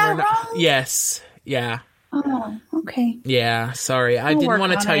 2 doing men that were not. wrong? Yes, yeah. Oh, okay. Yeah, sorry. I didn't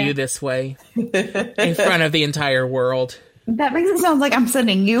want to tell you this way in front of the entire world. That makes it sound like I'm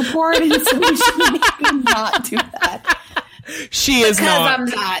sending you porn, and so we should maybe not do that. She is not.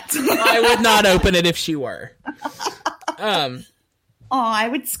 Because I'm not. I would not open it if she were. I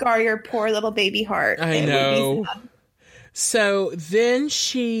would scar your poor little baby heart. I know. So then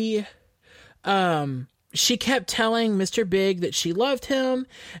she kept telling Mr. Big that she loved him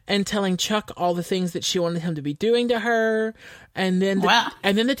and telling Chuck all the things that she wanted him to be doing to her. And then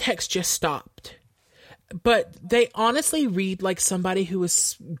the text just stopped. But they honestly read like somebody who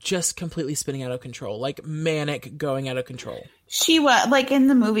was just completely spinning out of control, like manic going out of control. She was, like in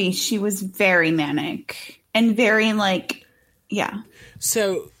the movie, she was very manic and very like, yeah.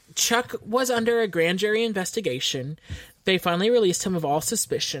 So Chuck was under a grand jury investigation. They finally released him of all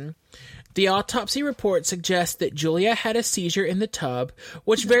suspicion. The autopsy report suggests that Julia had a seizure in the tub,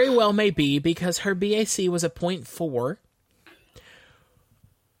 which very well may be because her BAC was a 0.4.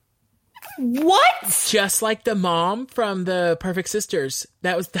 What? Just like the mom from the Perfect Sisters.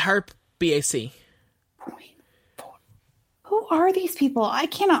 That was her BAC. Who are these people? I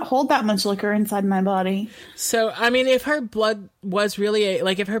cannot hold that much liquor inside my body. So, I mean, if her blood was really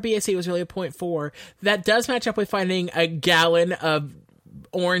if her BAC was really a 0.4, that does match up with finding a gallon of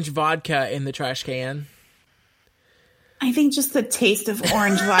orange vodka in the trash can. I think just the taste of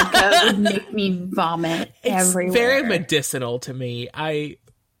orange vodka would make me vomit everywhere. It's very medicinal to me. I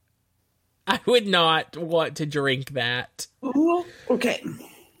would not want to drink that. Ooh, okay.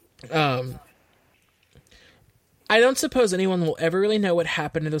 I don't suppose anyone will ever really know what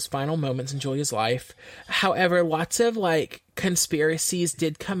happened in those final moments in Julia's life. However, lots of conspiracies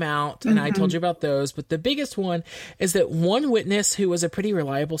did come out, and I told you about those. But the biggest one is that one witness who was a pretty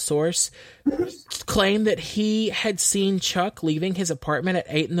reliable source claimed that he had seen Chuck leaving his apartment at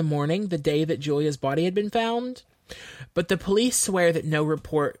 8 a.m. the day that Julia's body had been found. But the police swear that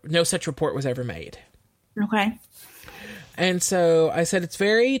no such report was ever made. Okay. And so I said it's a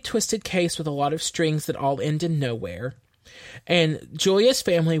very twisted case with a lot of strings that all end in nowhere. And Julia's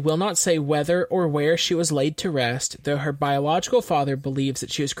family will not say whether or where she was laid to rest, though her biological father believes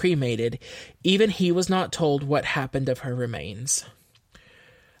that she was cremated. Even he was not told what happened of her remains.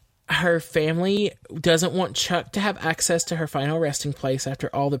 Her family doesn't want Chuck to have access to her final resting place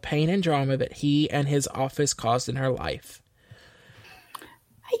after all the pain and drama that he and his office caused in her life.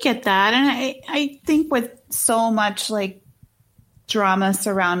 I get that. And I think with so much drama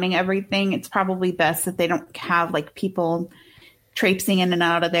surrounding everything, it's probably best that they don't have like people traipsing in and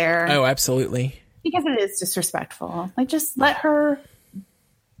out of there. Oh, absolutely. Because it is disrespectful. Like, just let her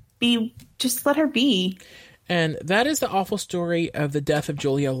be. Just let her be. And that is the awful story of the death of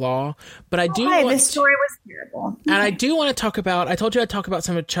Julia Law. But I do this story was terrible. And I do want to talk about, I told you I'd talk about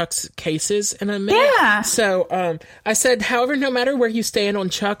some of Chuck's cases in a minute. Yeah. So I said, however, no matter where you stand on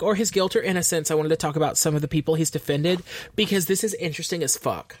Chuck or his guilt or innocence, I wanted to talk about some of the people he's defended because this is interesting as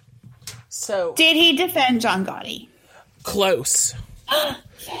fuck. So, did he defend John Gotti? Close.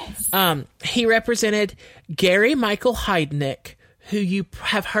 Yes. He represented Gary Michael Heidnik, who you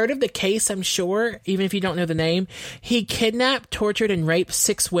have heard of the case, I'm sure, even if you don't know the name. He kidnapped, tortured, and raped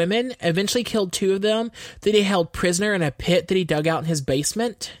 6 women, eventually killed 2 of them, that he held prisoner in a pit that he dug out in his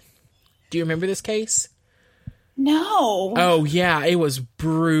basement. Do you remember this case? No. Oh, yeah, it was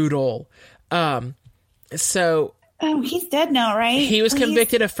brutal. Oh, he's dead now, right? He was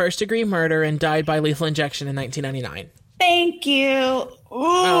convicted of first-degree murder and died by lethal injection in 1999. Thank you.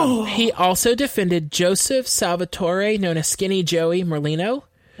 He also defended Joseph Salvatore, known as Skinny Joey Merlino.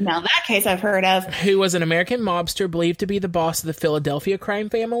 Now, that case I've heard of. Who was an American mobster believed to be the boss of the Philadelphia crime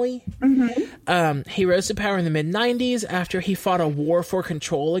family. Mm-hmm. He rose to power in the mid-90s after he fought a war for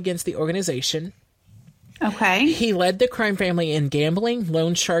control against the organization. Okay. He led the crime family in gambling,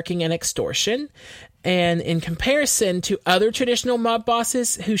 loan sharking, and extortion. And in comparison to other traditional mob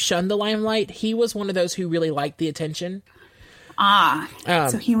bosses who shunned the limelight, he was one of those who really liked the attention.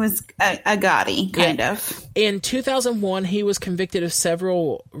 So he was a Gotti, kind of. In 2001, he was convicted of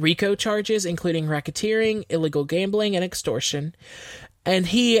several RICO charges, including racketeering, illegal gambling, and extortion. And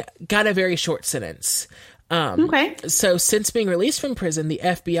he got a very short sentence. Okay. So since being released from prison, the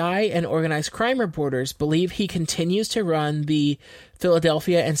FBI and organized crime reporters believe he continues to run the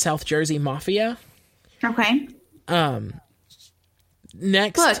Philadelphia and South Jersey mafia. Okay.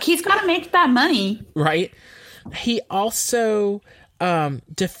 Next. Look, he's got to make that money. Right. He also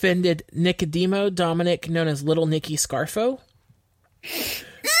defended Nicodemo Dominic, known as Little Nicky Scarfo.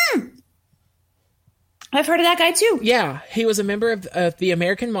 I've heard of that guy too. Yeah, he was a member of the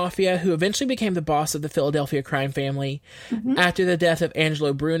American Mafia who eventually became the boss of the Philadelphia crime family after the death of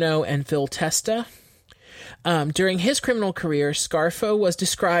Angelo Bruno and Phil Testa. During his criminal career, Scarfo was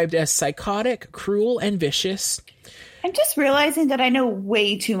described as psychotic, cruel, and vicious. I'm just realizing that I know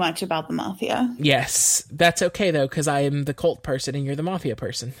way too much about the mafia. Yes, that's okay, though, because I am the cult person and you're the mafia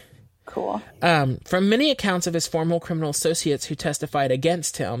person. Cool. From many accounts of his former criminal associates who testified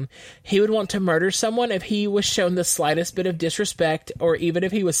against him, he would want to murder someone if he was shown the slightest bit of disrespect or even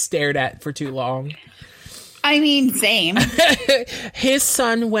if he was stared at for too long. I mean, same. His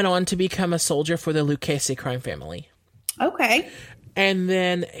son went on to become a soldier for the Lucchese crime family. Okay. And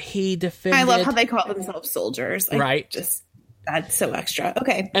then he defended... I love how they call themselves soldiers. Right. That's so extra.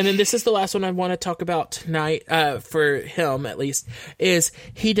 Okay. And then this is the last one I want to talk about tonight, for him at least, is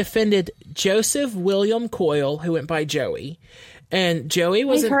he defended Joseph William Coyle, who went by Joey. And Joey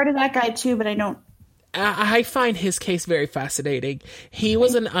was... I've heard of that guy too, but I don't... I find his case very fascinating. He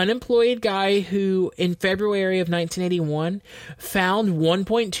was an unemployed guy who, in February of 1981, found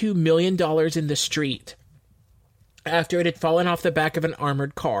 $1.2 million in the street after it had fallen off the back of an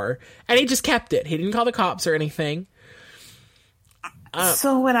armored car. And he just kept it. He didn't call the cops or anything.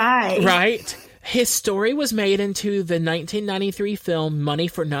 So would I. Right? His story was made into the 1993 film Money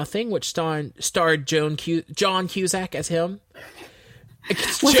for Nothing, which starred John Cusack as him.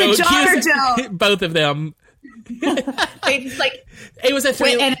 Was it John or Joe? Both of them. They just it was a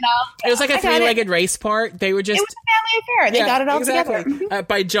three. It was like a three-legged race part. They were just. It was a family affair. They got it all together.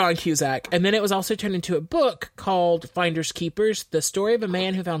 By John Cusack, and then it was also turned into a book called Finders Keepers: The Story of a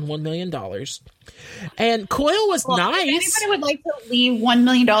Man Who Found $1 Million. And Coyle was nice. If anybody would like to leave $1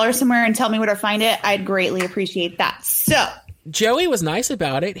 million somewhere and tell me where to find it, I'd greatly appreciate that. So. Joey was nice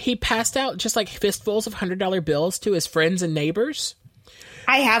about it. He passed out just like fistfuls of $100 bills to his friends and neighbors.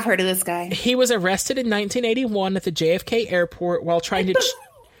 I have heard of this guy. He was arrested in 1981 at the JFK airport while trying to...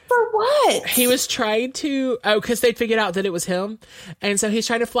 For what? He was trying to... Oh, because they figured out that it was him. And so he's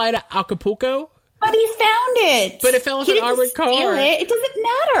trying to fly to Acapulco. But he found it. But it fell off an armored car. It doesn't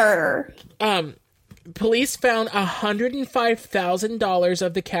matter. Police found $105,000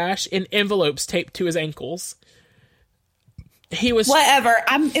 of the cash in envelopes taped to his ankles. He was... Whatever.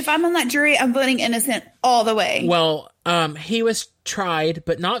 If I'm on that jury, I'm voting innocent all the way. Well, he was tried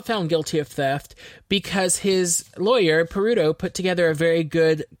but not found guilty of theft because his lawyer, Peruto, put together a very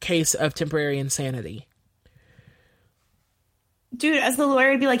good case of temporary insanity. Dude, as the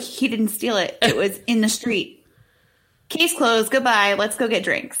lawyer, I'd be like, he didn't steal it. It was in the street. Case closed. Goodbye. Let's go get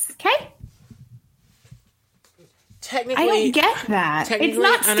drinks. Okay? Technically, I don't get that. It's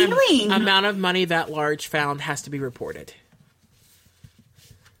not stealing. An amount of money that large found has to be reported.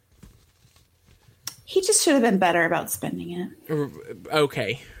 He just should have been better about spending it.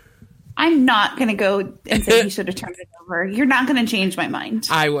 Okay. I'm not going to go and say he should have turned it over. You're not going to change my mind.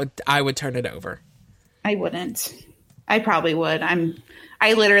 I would turn it over. I wouldn't. I probably would.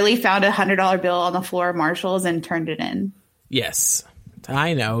 I literally found $100 bill on the floor of Marshall's and turned it in. Yes.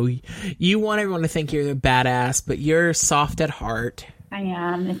 I know. You want everyone to think you're the badass, but you're soft at heart. I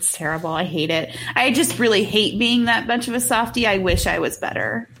am. It's terrible. I hate it. I just really hate being that much of a softie. I wish I was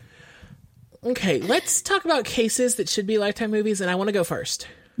better. Okay, let's talk about cases that should be Lifetime movies, and I want to go first.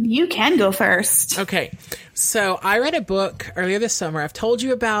 You can go first. Okay, so I read a book earlier this summer. I've told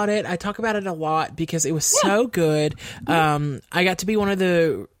you about it. I talk about it a lot because it was so good. I got to be one of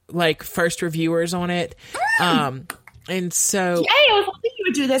the first reviewers on it. And so, yay! I was hoping you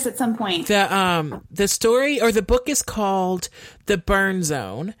would do this at some point. The story or the book is called The Burn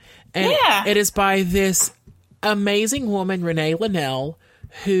Zone, and it is by this amazing woman, Renee Linnell,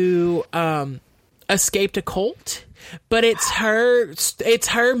 who escaped a cult. But it's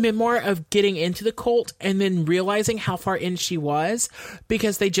her memoir of getting into the cult and then realizing how far in she was,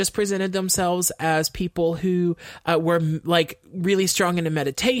 because they just presented themselves as people who were really strong into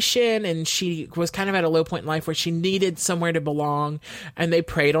meditation, and she was kind of at a low point in life where she needed somewhere to belong, and they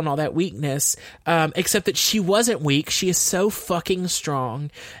preyed on all that weakness, except that she wasn't weak. She is so fucking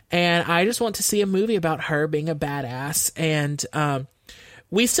strong, and I just want to see a movie about her being a badass. And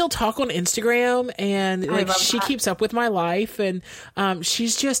we still talk on Instagram, and she keeps up with my life, and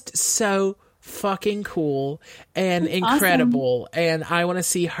she's just so fucking cool and that's incredible. Awesome. And I want to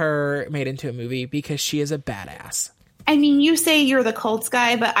see her made into a movie because she is a badass. I mean, you say you're the cults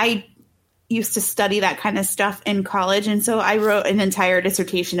guy, but I used to study that kind of stuff in college, and so I wrote an entire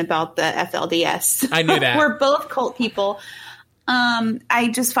dissertation about the FLDS. I knew that. We're both cult people. I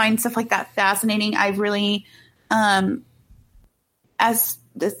just find stuff like that fascinating. I really, as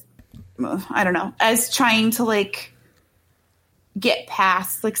trying to get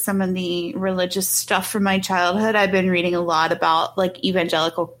past some of the religious stuff from my childhood, I've been reading a lot about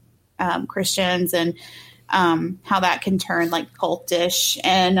evangelical Christians and how that can turn cultish,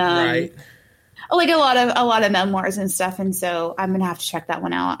 and right. a lot of memoirs and stuff. And so I'm gonna have to check that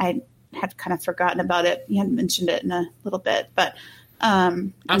one out. I had kind of forgotten about it. You hadn't mentioned it in a little bit, but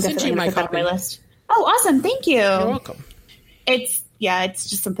I'll send you my copy. On my list. Oh, awesome! Thank you. You're welcome. It's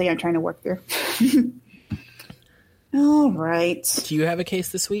just something I'm trying to work through. All right. Do you have a case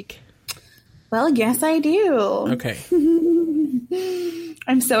this week? Well, yes, I do. Okay.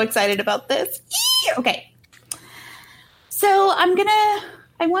 I'm so excited about this. Okay. So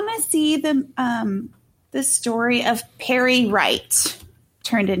I want to see the story of Perry Wright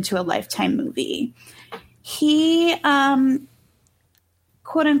turned into a Lifetime movie. He, quote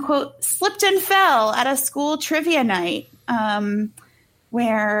unquote, slipped and fell at a school trivia night.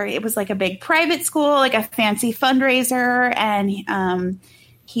 Where it was a big private school, a fancy fundraiser, and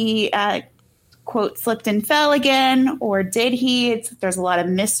he, quote, slipped and fell again, or did he? There's a lot of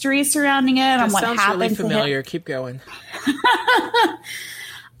mystery surrounding it on what happened. Sounds really familiar. Keep going.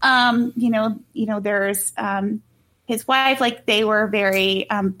 There's his wife. They were very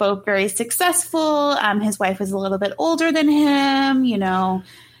both very successful. His wife was a little bit older than him.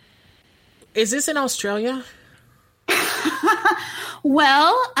 Is this in Australia?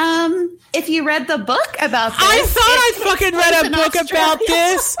 Well, if you read the book about this. I thought I fucking read a book about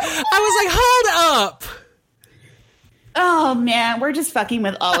this. I was hold up. Oh, man. We're just fucking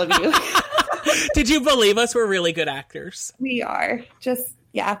with all of you. Did you believe us? We're really good actors. We are.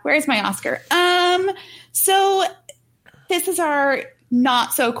 Where's my Oscar? So this is our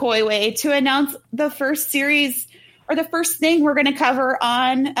not so coy way to announce the first series, or the first thing we're going to cover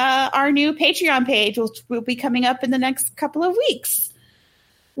on our new Patreon page, which will be coming up in the next couple of weeks.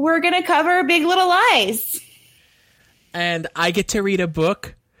 We're going to cover Big Little Lies. And I get to read a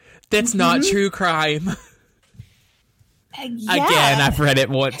book that's not true crime. Yeah. Again, I've read it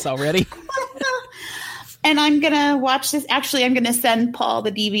once already. And I'm going to watch this. Actually, I'm going to send Paul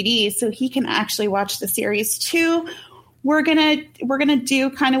the DVD so he can actually watch the series too. We're gonna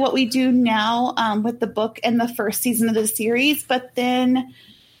do kind of what we do now with the book and the first season of the series, but then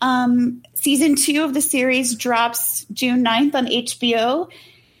season 2 of the series drops June 9th on HBO,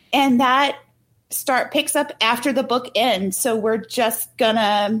 and that picks up after the book ends. So we're just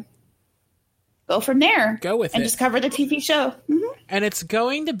gonna go from there. Go with it. And just cover the TV show. Mm-hmm. And it's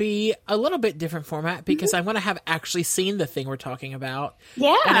going to be a little bit different format because I'm going to have actually seen the thing we're talking about.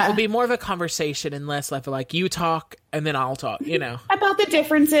 Yeah. And it will be more of a conversation and less like you talk and then I'll talk, About the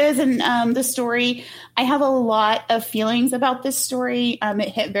differences and the story. I have a lot of feelings about this story. It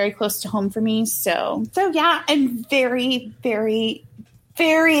hit very close to home for me. So yeah, I'm very, very,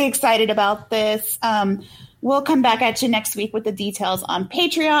 very excited about this. We'll come back at you next week with the details on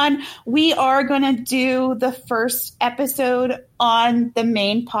Patreon. We are going to do the first episode on the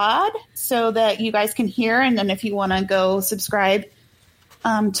main pod so that you guys can hear. And then if you want to go subscribe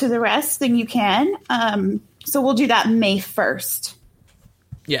to the rest, then you can. So we'll do that May 1st.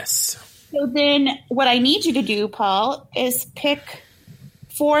 Yes. So then what I need you to do, Paul, is pick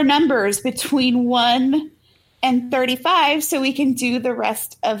 4 numbers between 1 and 35 so we can do the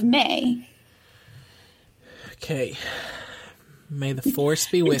rest of May. Okay. May the force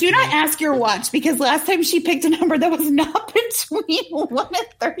be with you. Do not ask your watch because last time she picked a number that was not between 1 and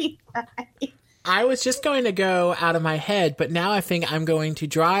 35. I was just going to go out of my head, but now I think I'm going to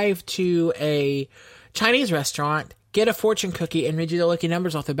drive to a Chinese restaurant, get a fortune cookie, and read you the lucky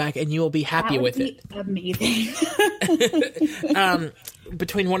numbers off the back, and you will be happy with it. Amazing.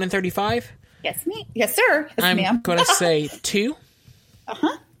 Between 1 and 35? Yes, me. Yes, sir. Yes, I'm ma'am. going to say 2.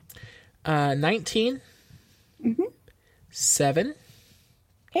 19. 7.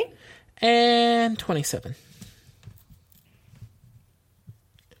 Okay. And 27.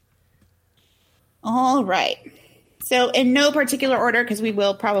 All right. So in no particular order, because we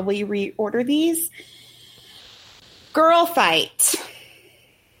will probably reorder these. Girl fight.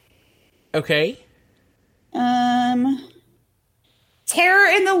 Okay. Terror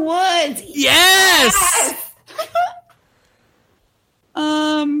in the Woods. Yes!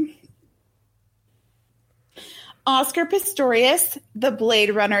 Oscar Pistorius, the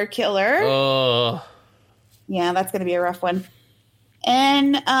Blade Runner killer. Oh. Yeah, that's going to be a rough one.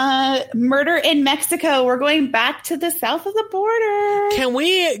 And Murder in Mexico. We're going back to the south of the border. Can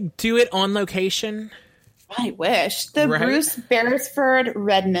we do it on location? I wish. The Right. Bruce Beresford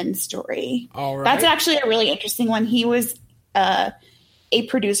Redmond story. All right. That's actually a really interesting one. He was a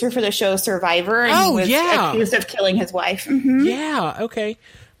producer for the show Survivor, and he was accused of killing his wife. Mm-hmm. Yeah, okay.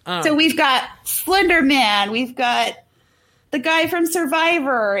 So we've got Slender Man. We've got the guy from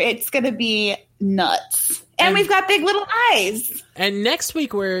Survivor. It's going to be nuts. And we've got Big Little Eyes. And next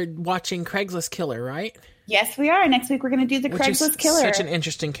week we're watching Craigslist Killer, right? Yes, we are. Next week we're going to do the Which Craigslist is Killer. Such an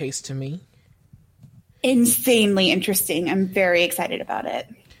interesting case to me. Insanely interesting. I'm very excited about it.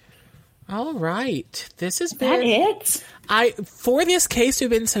 All right. This has Is that it? For this case,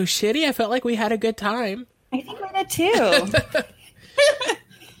 we've been so shitty. I felt like we had a good time. I think we did too.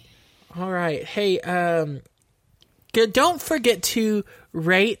 All right. Hey, don't forget to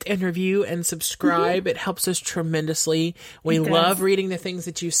rate and review and subscribe. It helps us tremendously. We love reading the things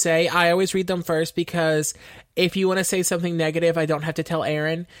that you say. I always read them first because if you want to say something negative, I don't have to tell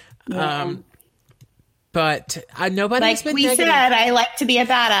Aaron. Yeah. But nobody's been we negative. said, I like to be a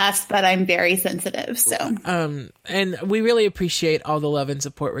badass, but I'm very sensitive. So, and we really appreciate all the love and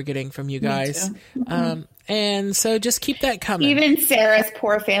support we're getting from you guys. Mm-hmm. And so just keep that coming. Even Sarah's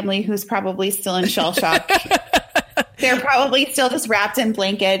poor family, who's probably still in shell shock. They're probably still just wrapped in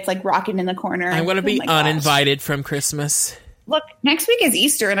blankets, like rocking in the corner. I'm going to be uninvited from Christmas. Look, next week is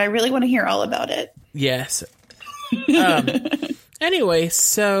Easter, and I really want to hear all about it. Yes. Anyway,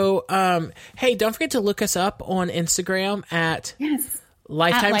 so, hey, don't forget to look us up on Instagram at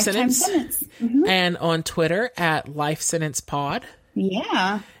Lifetime Sentence. Mm-hmm. And on Twitter at Life Sentence Pod.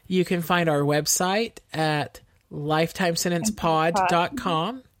 Yeah. You can find our website at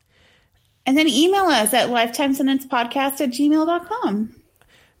lifetimesentencepod.com. And then email us at lifetimesentencepodcast@gmail.com.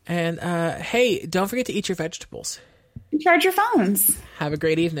 And, hey, don't forget to eat your vegetables. And charge your phones. Have a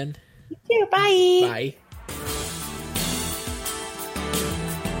great evening. You too. Bye. Bye.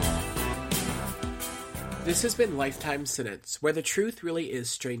 This has been Lifetime Sentence, where the truth really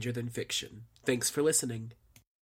is stranger than fiction. Thanks for listening.